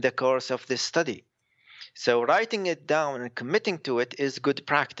change in the course of this study. So writing it down and committing to it is good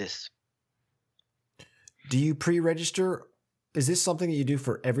practice. Do you pre-register? Is this something that you do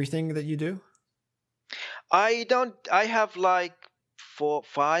for everything that you do? I don't. I have like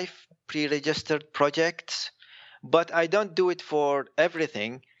 4-5 pre-registered projects, but I don't do it for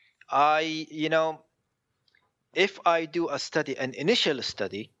everything. If I do a study, an initial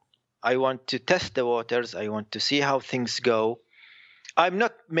study, I want to test the waters. I want to see how things go. I'm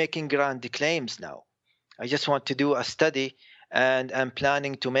not making grand claims now. I just want to do a study, and I'm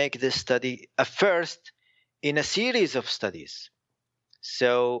planning to make this study a first in a series of studies.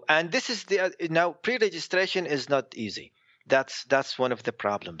 So, and this is now pre-registration is not easy. That's one of the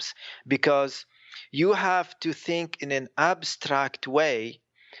problems, because you have to think in an abstract way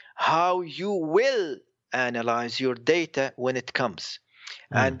how you will analyze your data when it comes,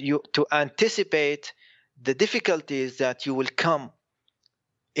 and you to anticipate the difficulties that you will come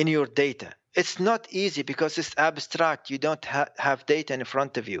in your data. It's not easy because it's abstract. You don't have data in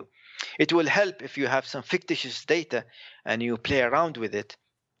front of you. It will help if you have some fictitious data and you play around with it.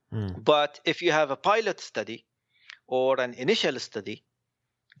 But if you have a pilot study or an initial study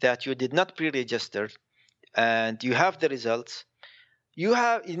that you did not pre-register and you have the results, you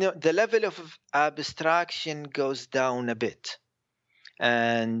have, the level of abstraction goes down a bit,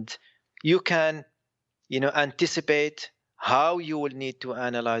 and you can, anticipate how you will need to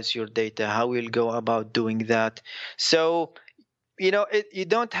analyze your data, how you'll go about doing that. So, you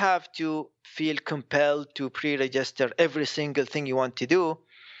don't have to feel compelled to pre-register every single thing you want to do.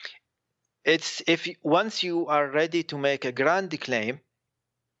 It's once you are ready to make a grand claim,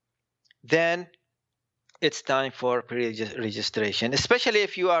 then it's time for pre-registration, especially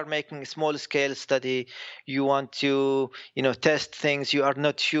if you are making a small-scale study, you want to, test things, you are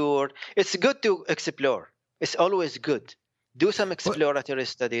not sure. It's good to explore. It's always good. Do some exploratory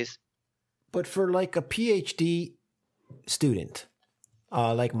studies. But for like a PhD student,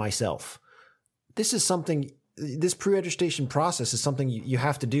 like myself, this pre-registration process is something you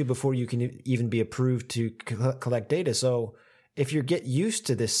have to do before you can even be approved to collect data. So if you get used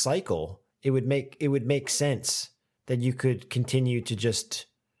to this cycle, it would make sense that you could continue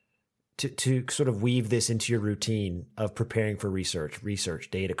to to sort of weave this into your routine of preparing for research,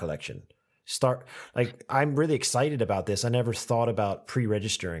 data collection? I'm really excited about this. I never thought about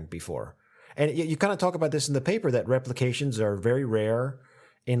pre-registering before. And you kind of talk about this in the paper, that replications are very rare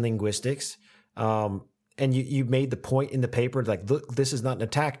in linguistics. And you made the point in the paper, like, look, this is not an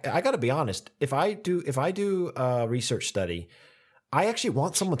attack. I got to be honest. If I do a research study, I actually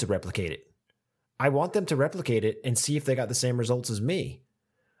want someone to replicate it. I want them to replicate it and see if they got the same results as me.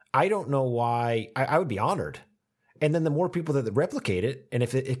 I don't know why. I would be honored. And then the more people that replicate it, and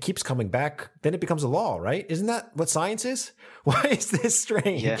if it keeps coming back, then it becomes a law, right? Isn't that what science is? Why is this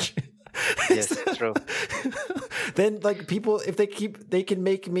strange? Yeah. Yes, true. Then, like, people, if they can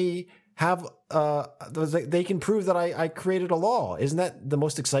make me have, they can prove that I created a law. Isn't that the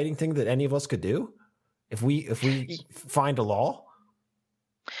most exciting thing that any of us could do? If we find a law?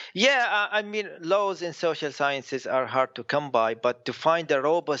 Yeah, I mean, laws in social sciences are hard to come by, but to find a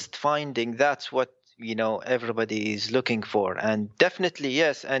robust finding, that's what, everybody is looking for. And definitely,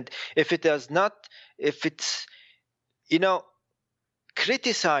 yes. And if it's,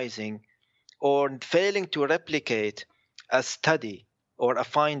 criticizing or failing to replicate a study or a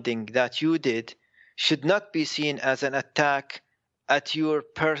finding that you did should not be seen as an attack at your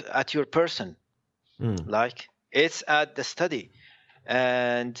person. Like, it's at the study.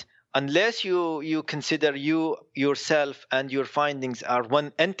 And unless you consider yourself and your findings are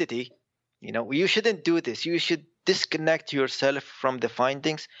one entity, you shouldn't do this. You should disconnect yourself from the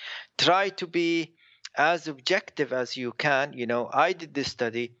findings. Try to be as objective as you can. I did this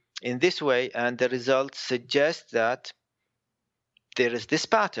study in this way, and the results suggest that there is this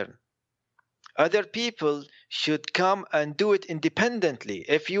pattern. Other people should come and do it independently.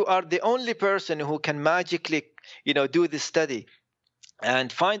 If you are the only person who can magically, do this study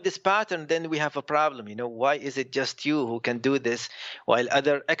and find this pattern, then we have a problem. Why is it just you who can do this, while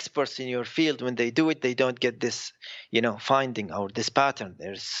other experts in your field, when they do it, they don't get this, finding or this pattern?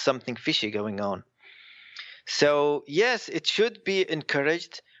 There's something fishy going on. So yes, it should be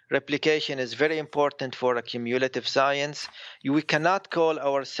encouraged. Replication is very important for a cumulative science. We cannot call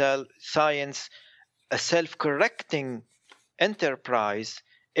our science a self-correcting enterprise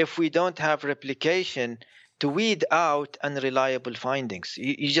if we don't have replication to weed out unreliable findings.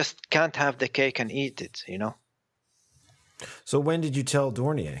 You just can't have the cake and eat it, So when did you tell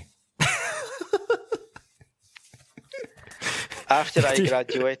Dornier? After I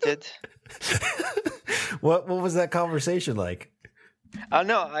graduated. What was that conversation like?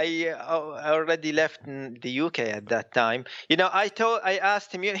 No, I already left the UK at that time. I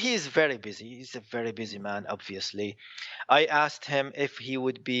asked him, he's very busy. He's a very busy man, obviously. I asked him if he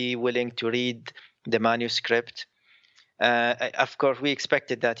would be willing to read the manuscript. Of course, we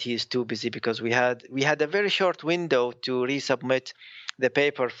expected that he's too busy because we had a very short window to resubmit the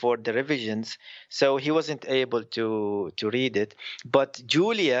paper for the revisions, so he wasn't able to read it. But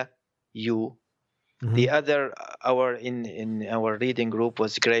Julia, the other in our reading group,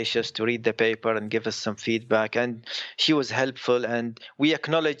 was gracious to read the paper and give us some feedback, and she was helpful, and we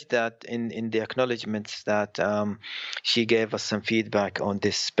acknowledged that in the acknowledgements that she gave us some feedback on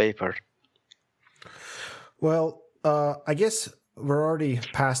this paper. Well, I guess we're already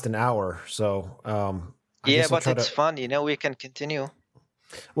past an hour, so yeah, but it's fun, we can continue.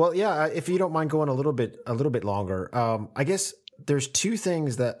 Well, yeah, if you don't mind going a little bit longer, I guess there's two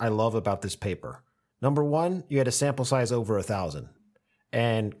things that I love about this paper. Number one, you had a sample size over 1,000,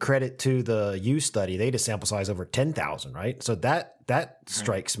 and credit to the U study, they had a sample size over 10,000, right? So that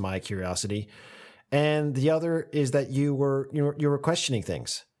strikes my curiosity. And the other is that you were questioning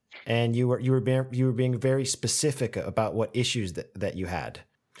things, and you were being very specific about what issues that you had.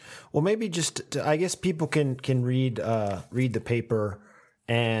 Well, maybe just I guess people can read the paper,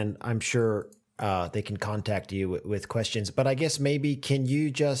 and I'm sure they can contact you with questions. But I guess maybe can you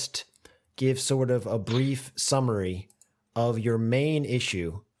just give sort of a brief summary of your main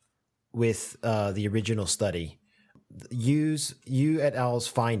issue with the original study, use you et al.'s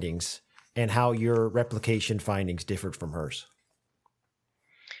findings, and how your replication findings differed from hers.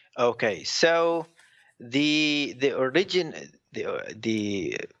 Okay, so the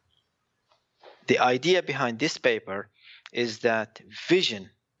idea behind this paper is that vision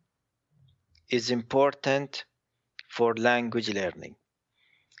is important for language learning.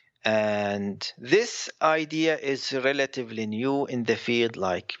 And this idea is relatively new in the field,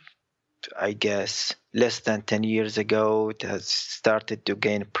 like, I guess, less than 10 years ago. It has started to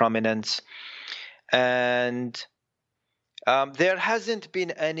gain prominence. And there hasn't been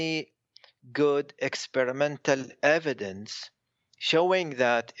any good experimental evidence showing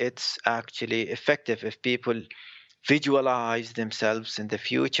that it's actually effective if people visualize themselves in the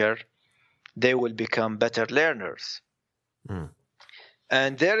future they will become better learners.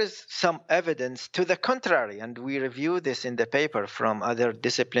 And there is some evidence to the contrary, and we review this in the paper from other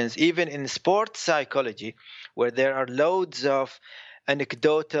disciplines, even in sports psychology, where there are loads of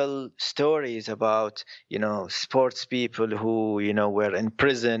anecdotal stories about, sports people who, were in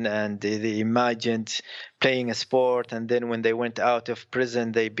prison and they imagined playing a sport, and then when they went out of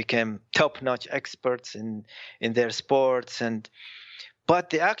prison, they became top-notch experts in their sports. But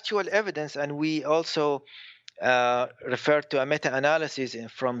the actual evidence, and we also refer to a meta-analysis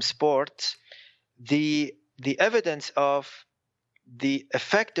from sports, the evidence of the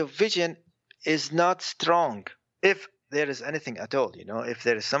effect of vision is not strong, if there is anything at all. If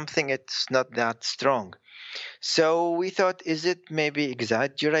there is something, it's not that strong. So we thought, is it maybe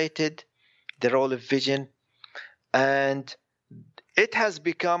exaggerated, the role of vision? And it has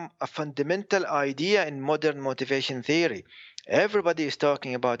become a fundamental idea in modern motivation theory. Everybody is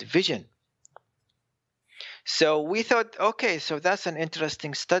talking about vision. So we thought, okay, so that's an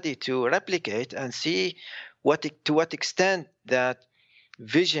interesting study to replicate and see to what extent that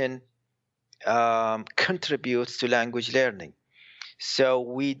vision contributes to language learning. So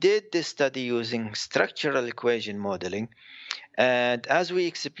we did this study using structural equation modeling. And as we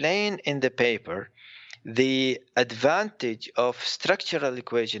explain in the paper, the advantage of structural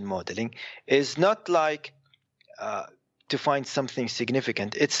equation modeling is not like to find something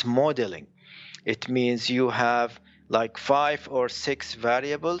significant. It's modeling. It means you have like 5 or 6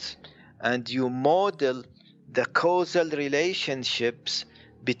 variables, and you model the causal relationships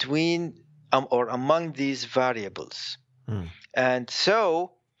between or among these variables. And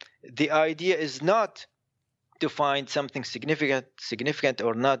so the idea is not to find something significant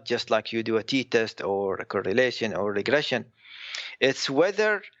or not, just like you do a t-test or a correlation or regression. It's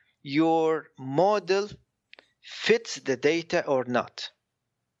whether your model fits the data or not.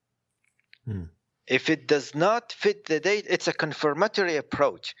 If it does not fit the data, it's a confirmatory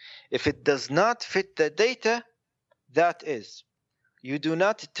approach. If it does not fit the data, that is, you do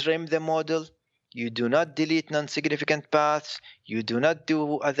not trim the model, you do not delete non-significant paths, you do not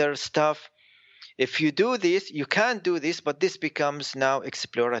do other stuff. If you do this, you can do this, but this becomes now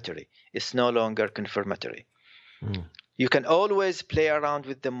exploratory. It's no longer confirmatory. You can always play around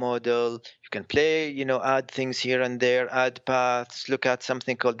with the model. You can play, add things here and there, add paths, look at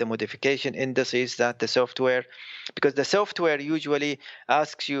something called the modification indices that the software, because the software usually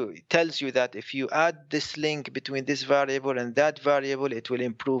tells you that if you add this link between this variable and that variable, it will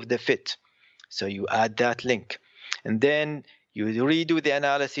improve the fit. So you add that link. And then you redo the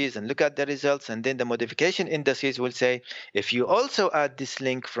analysis and look at the results, and then the modification indices will say, if you also add this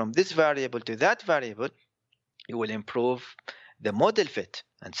link from this variable to that variable, you will improve the model fit.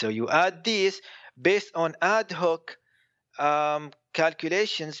 And so you add these based on ad hoc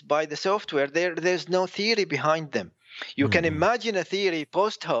calculations by the software. There's no theory behind them. You can imagine a theory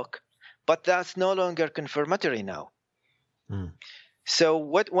post hoc, but that's no longer confirmatory now. So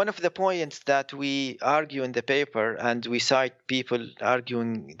one of the points that we argue in the paper, and we cite people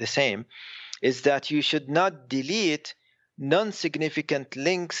arguing the same, is that you should not delete non-significant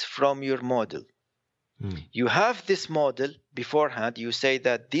links from your model. You have this model beforehand. You say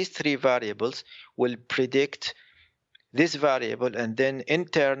that these 3 variables will predict this variable, and then in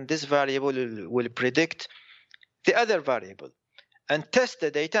turn, this variable will predict the other variable, and test the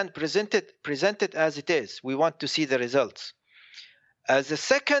data and present it as it is. We want to see the results. As a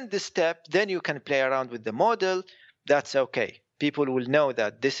second step, then you can play around with the model. That's okay. People will know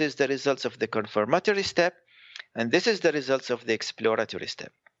that this is the results of the confirmatory step, and this is the results of the exploratory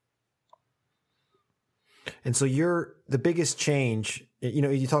step. And so the biggest change,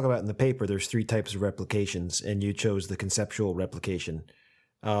 you talk about in the paper, there's 3 types of replications, and you chose the conceptual replication.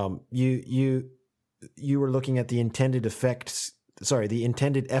 You were looking at the intended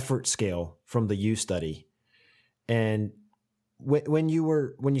effort scale from the U study. And when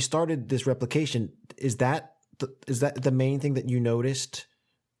you started this replication, is that the main thing that you noticed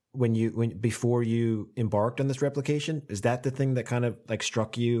before you embarked on this replication? Is that the thing that kind of like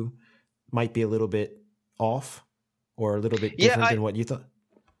struck you might be a little bit off or a little bit different than what you thought?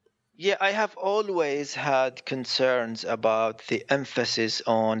 Yeah, I have always had concerns about the emphasis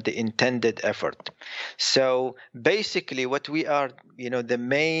on the intended effort. So basically what we are, the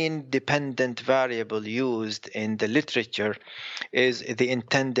main dependent variable used in the literature is the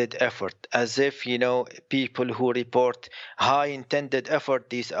intended effort, as if, people who report high intended effort,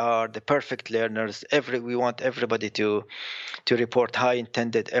 these are the perfect learners. We want everybody to report high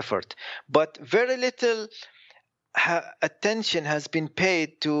intended effort. But very little attention has been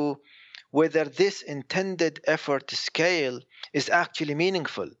paid to whether this intended effort scale is actually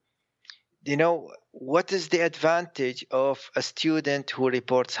meaningful. what is the advantage of a student who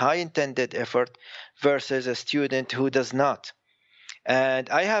reports high intended effort versus a student who does not? And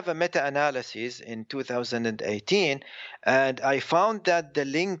I have a meta-analysis in 2018, and I found that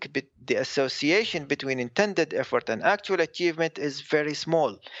the association between intended effort and actual achievement is very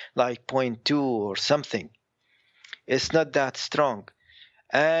small, like 0.2 or something. It's not that strong.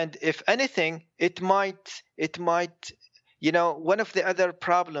 And if anything, it might, one of the other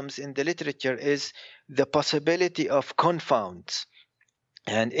problems in the literature is the possibility of confounds.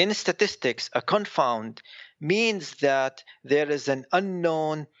 And in statistics, a confound means that there is an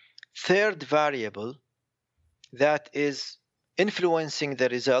unknown third variable that is influencing the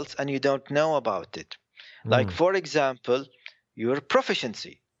results and you don't know about it. Like, for example, your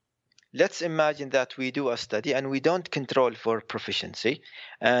proficiency. Let's imagine that we do a study and we don't control for proficiency,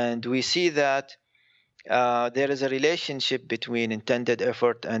 and we see that there is a relationship between intended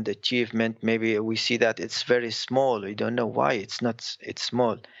effort and achievement. Maybe we see that it's very small. We don't know why it's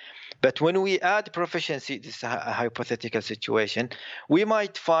small. But when we add proficiency, this is a hypothetical situation, we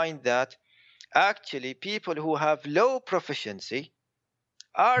might find that actually people who have low proficiency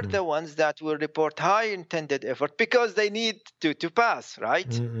are the ones that will report high intended effort because they need to pass, right?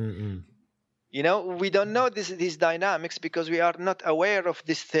 We don't know these dynamics because we are not aware of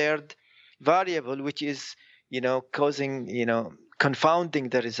this third variable, which is, causing, confounding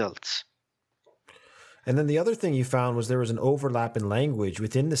the results. And then the other thing you found was there was an overlap in language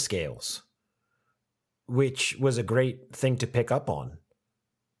within the scales, which was a great thing to pick up on,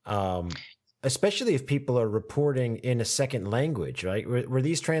 especially if people are reporting in a second language, right? Were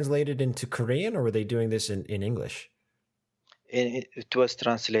these translated into Korean, or were they doing this in English? It was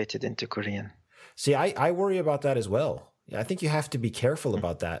translated into Korean. See, I worry about that as well. I think you have to be careful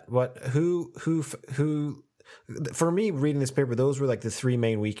about that. For me, reading this paper, those were like the three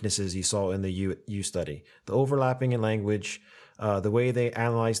main weaknesses you saw in the U study: the overlapping in language, the way they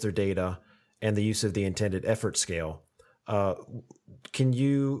analyzed their data, and the use of the intended effort scale. Can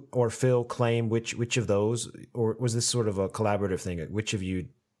you or Phil claim which of those, or was this sort of a collaborative thing? Which of you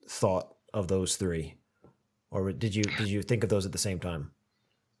thought of those three, or did you think of those at the same time?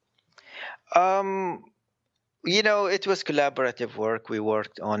 It was collaborative work. We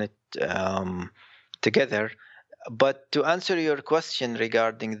worked on it together. But to answer your question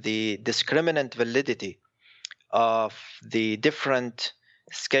regarding the discriminant validity of the different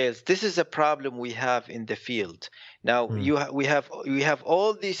scales, this is a problem we have in the field. Now, we have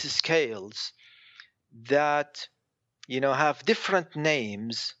all these scales that have different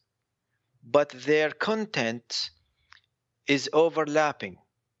names, but their content is overlapping.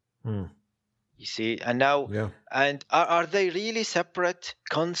 You see, and now, and are they really separate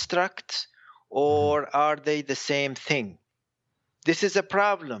constructs, or are they the same thing? This is a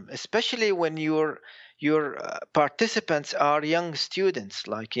problem, especially when your participants are young students,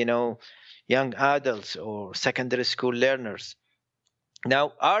 like young adults or secondary school learners.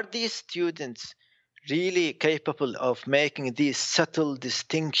 Now, are these students really capable of making these subtle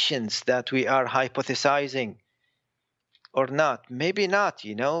distinctions that we are hypothesizing, or not? Maybe not.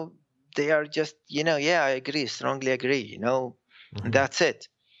 They are just, I agree, strongly agree, that's it.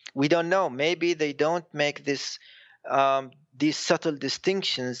 We don't know. Maybe they don't make these subtle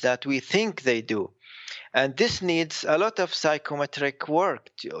distinctions that we think they do. And this needs a lot of psychometric work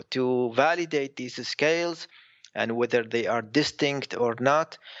to validate these scales and whether they are distinct or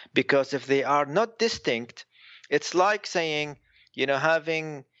not. Because if they are not distinct, it's like saying,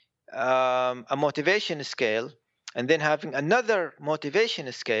 having a motivation scale and then having another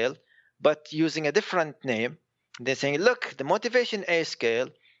motivation scale, but using a different name. They're saying, look, the motivation A scale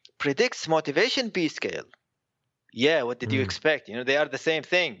predicts motivation B scale. Yeah, what did you expect? They are the same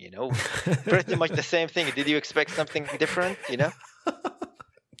thing, pretty much the same thing. Did you expect something different,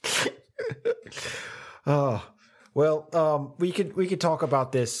 Oh, well, we could talk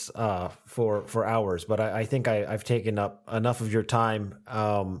about this for hours, but I think I've taken up enough of your time.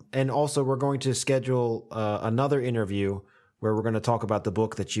 And also, we're going to schedule another interview where we're going to talk about the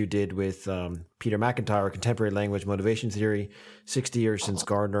book that you did with Peter McIntyre, Contemporary Language Motivation Theory, 60 Years Since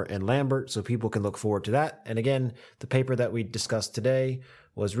Gardner and Lambert, so people can look forward to that. And again, the paper that we discussed today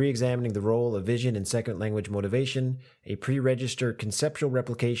was Reexamining the Role of Vision in Second Language Motivation, a Pre-Registered Conceptual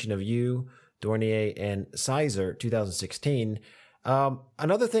Replication of Yu, Dornier, and Sizer, 2016.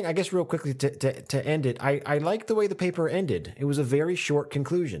 Another thing, I guess real quickly to end it, I like the way the paper ended. It was a very short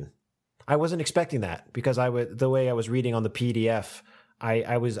conclusion. I wasn't expecting that because the way I was reading on the PDF,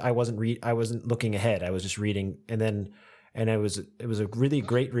 I wasn't looking ahead. I was just reading, and it was a really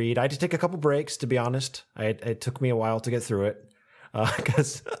great read. I had to take a couple breaks, to be honest. It took me a while to get through it,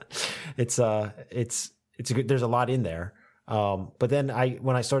 because it's a good. There's a lot in there. But then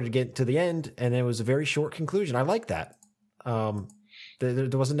when I started to get to the end, and it was a very short conclusion, I like that.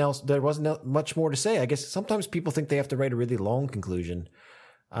 There wasn't much more to say. I guess sometimes people think they have to write a really long conclusion.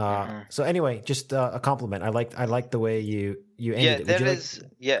 So anyway, just a compliment. I like the way you ended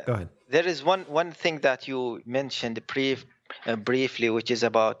it. Go ahead. There is one thing that you mentioned briefly, which is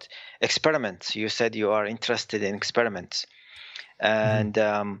about experiments. You said you are interested in experiments, and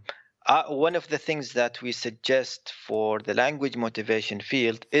one of the things that we suggest for the language motivation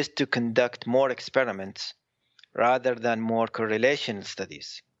field is to conduct more experiments rather than more correlational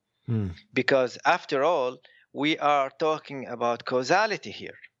studies. Because after all, we are talking about causality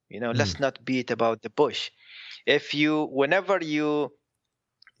here. Let's not beat about the bush. Whenever you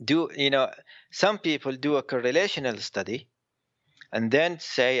do, some people do a correlational study and then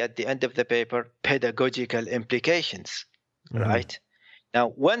say at the end of the paper, pedagogical implications, right?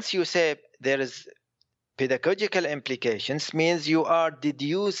 Now, once you say there is pedagogical implications, means you are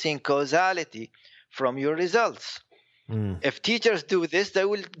deducing causality from your results. If teachers do this, they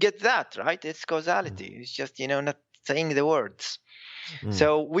will get that, right? It's causality. It's just, not saying the words.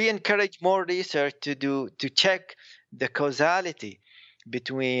 So we encourage more research to check the causality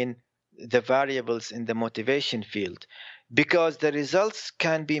between the variables in the motivation field, because the results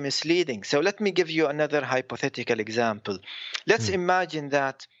can be misleading. So let me give you another hypothetical example. Let's imagine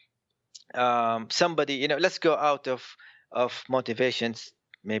that somebody, let's go out of motivations.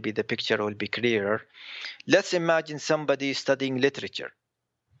 Maybe the picture will be clearer. Let's imagine somebody studying literature.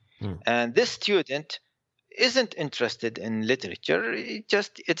 And this student isn't interested in literature.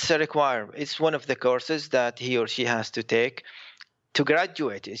 It's a requirement. It's one of the courses that he or she has to take to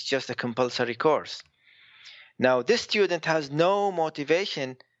graduate. It's just a compulsory course. Now, this student has no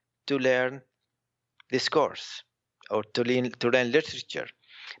motivation to learn this course or to learn literature.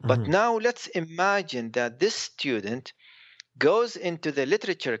 But now let's imagine that this student goes into the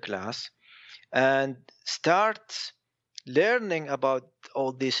literature class and starts learning about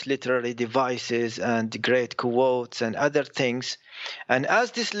all these literary devices and great quotes and other things. And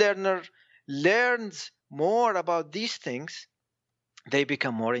as this learner learns more about these things, they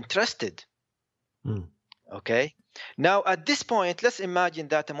become more interested. Okay. Now, at this point, let's imagine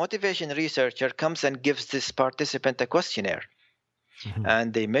that a motivation researcher comes and gives this participant a questionnaire.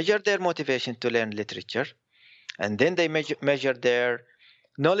 And they measure their motivation to learn literature. And then they measure their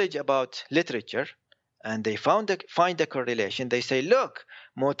knowledge about literature. And they find a correlation. They say, look,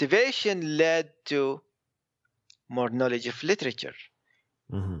 motivation led to more knowledge of literature.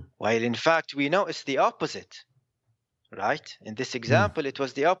 While in fact, we know it's the opposite. Right? In this example, it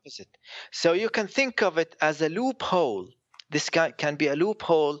was the opposite. So you can think of it as a loophole. This can be a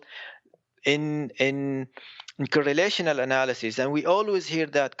loophole in correlational analysis. And we always hear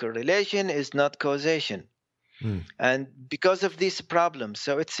that correlation is not causation. And because of these problems,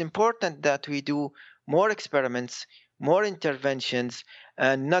 so it's important that we do more experiments, more interventions,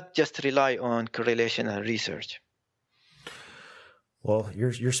 and not just rely on correlational research. Well,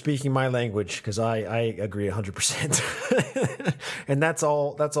 you're speaking my language, because I agree 100%. And that's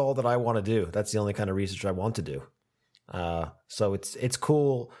all that I want to do. That's the only kind of research I want to do. So it's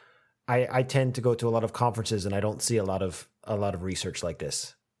cool. I tend to go to a lot of conferences and I don't see a lot of research like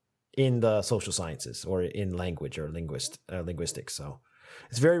this in the social sciences or in language or linguistics. So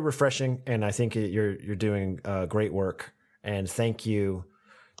it's very refreshing, and I think you're doing great work. And thank you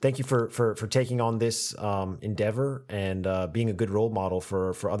for taking on this endeavor and being a good role model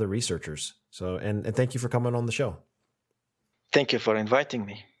for other researchers. So and thank you for coming on the show. Thank you for inviting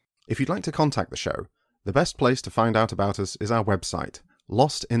me. If you'd like to contact the show, the best place to find out about us is our website,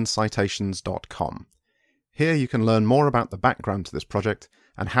 lostincitations.com. Here you can learn more about the background to this project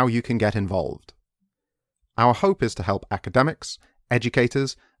and how you can get involved. Our hope is to help academics,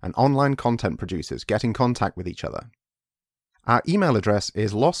 educators, and online content producers get in contact with each other. Our email address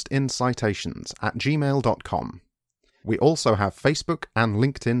is lostincitations@gmail.com. We also have Facebook and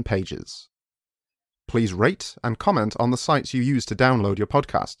LinkedIn pages. Please rate and comment on the sites you use to download your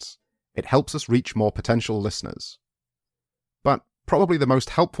podcasts. It helps us reach more potential listeners. But probably the most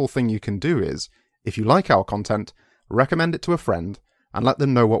helpful thing you can do is, if you like our content, recommend it to a friend and let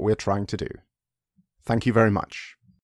them know what we're trying to do. Thank you very much.